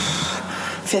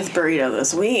 5th burrito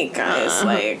this week, guys.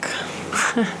 Like,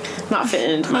 not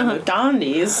fitting into my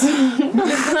McDonald's.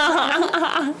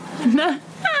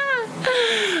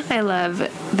 I love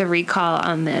the recall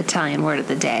on the Italian word of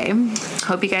the day.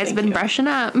 Hope you guys have been brushing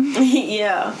up.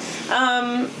 Yeah.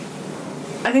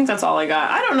 I think that's all I got.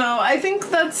 I don't know. I think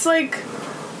that's like,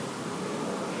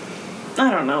 I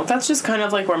don't know. That's just kind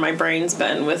of like where my brain's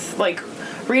been with like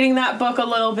reading that book a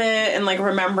little bit and like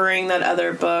remembering that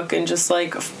other book and just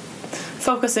like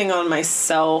focusing on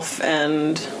myself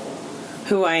and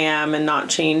who I am and not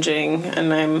changing.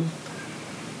 And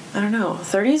I don't know,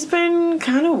 30's been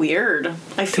kind of weird.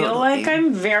 I feel like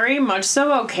I'm very much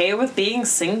so okay with being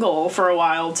single for a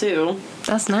while, too.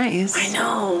 That's nice. I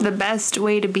know. The best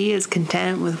way to be is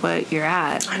content with what you're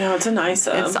at. I know, it's a nice...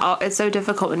 It's so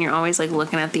difficult when you're always, like,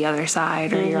 looking at the other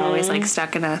side, or you're always, like,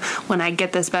 stuck in when I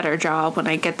get this better job, when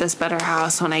I get this better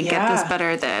house, when I get this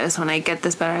better this, when I get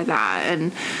this better that,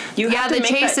 and... the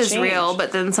chase is real,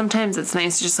 but then sometimes it's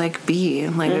nice to just, like, be,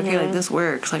 like, okay, like, this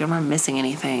works, like, I'm not missing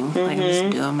anything, like, I'm just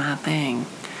doing my thing.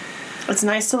 It's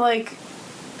nice to, like...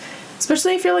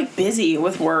 Especially if you're, like, busy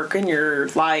with work in your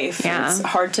life. Yeah. It's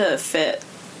hard to fit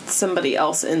somebody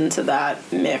else into that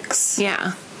mix.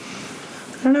 Yeah.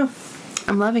 I don't know.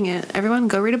 I'm loving it. Everyone,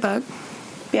 go read a book.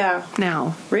 Yeah.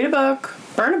 Now. Read a book.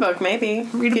 Burn a book, maybe.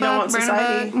 Read a book, don't want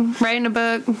society. Write a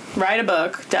book. Write a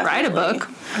book, definitely. Write a book.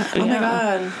 Oh, my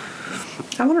God.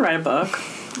 I want to write a book.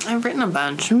 I've written a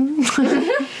bunch.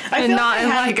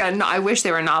 I wish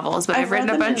they were novels, but I've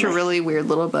written a bunch of really weird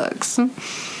little books.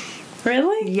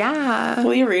 Really? Yeah.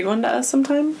 Will you read one to us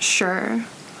sometime? Sure.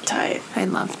 Tight. I'd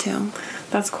love to.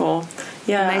 That's cool.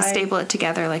 Yeah, And I staple it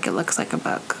together like it looks like a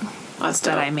book That's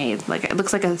that dope. I made. Like it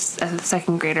looks like a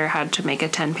second grader had to make a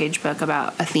 10-page book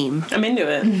about a theme. I'm into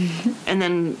it. And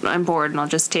then I'm bored and I'll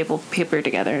just staple paper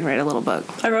together and write a little book.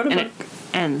 I wrote a and book.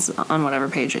 it ends on whatever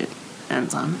page it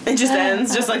ends on. It just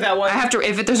ends just like that one. I have to,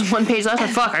 if there's one page left,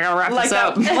 fuck, I gotta wrap like this that,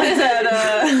 up. like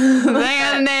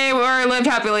that, And they were lived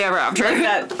happily ever after.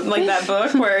 like that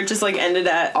book where it just like ended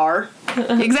at R.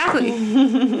 Exactly.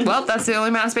 Well, that's the only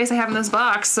amount of space I have in this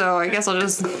box, so I guess I'll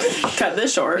just. Cut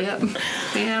this short. Yep.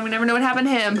 Yeah, we never know what happened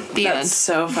to him. The That's end.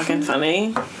 so fucking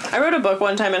funny. I wrote a book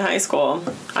one time in high school.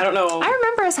 I don't know. I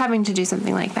remember us having to do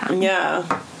something like that. Yeah,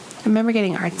 I remember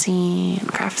getting artsy and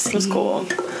craftsy. it was cool.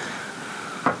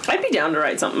 I'd be down to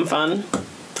write something fun.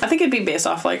 I think it'd be based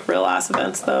off like real ass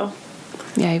events though.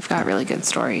 Yeah, you've got really good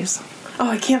stories. Oh,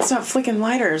 I can't stop flicking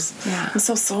lighters. Yeah. I'm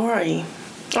so sorry.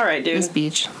 All right, dude. This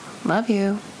beach. Love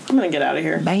you. I'm gonna get out of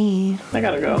here. Bye. I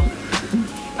gotta go.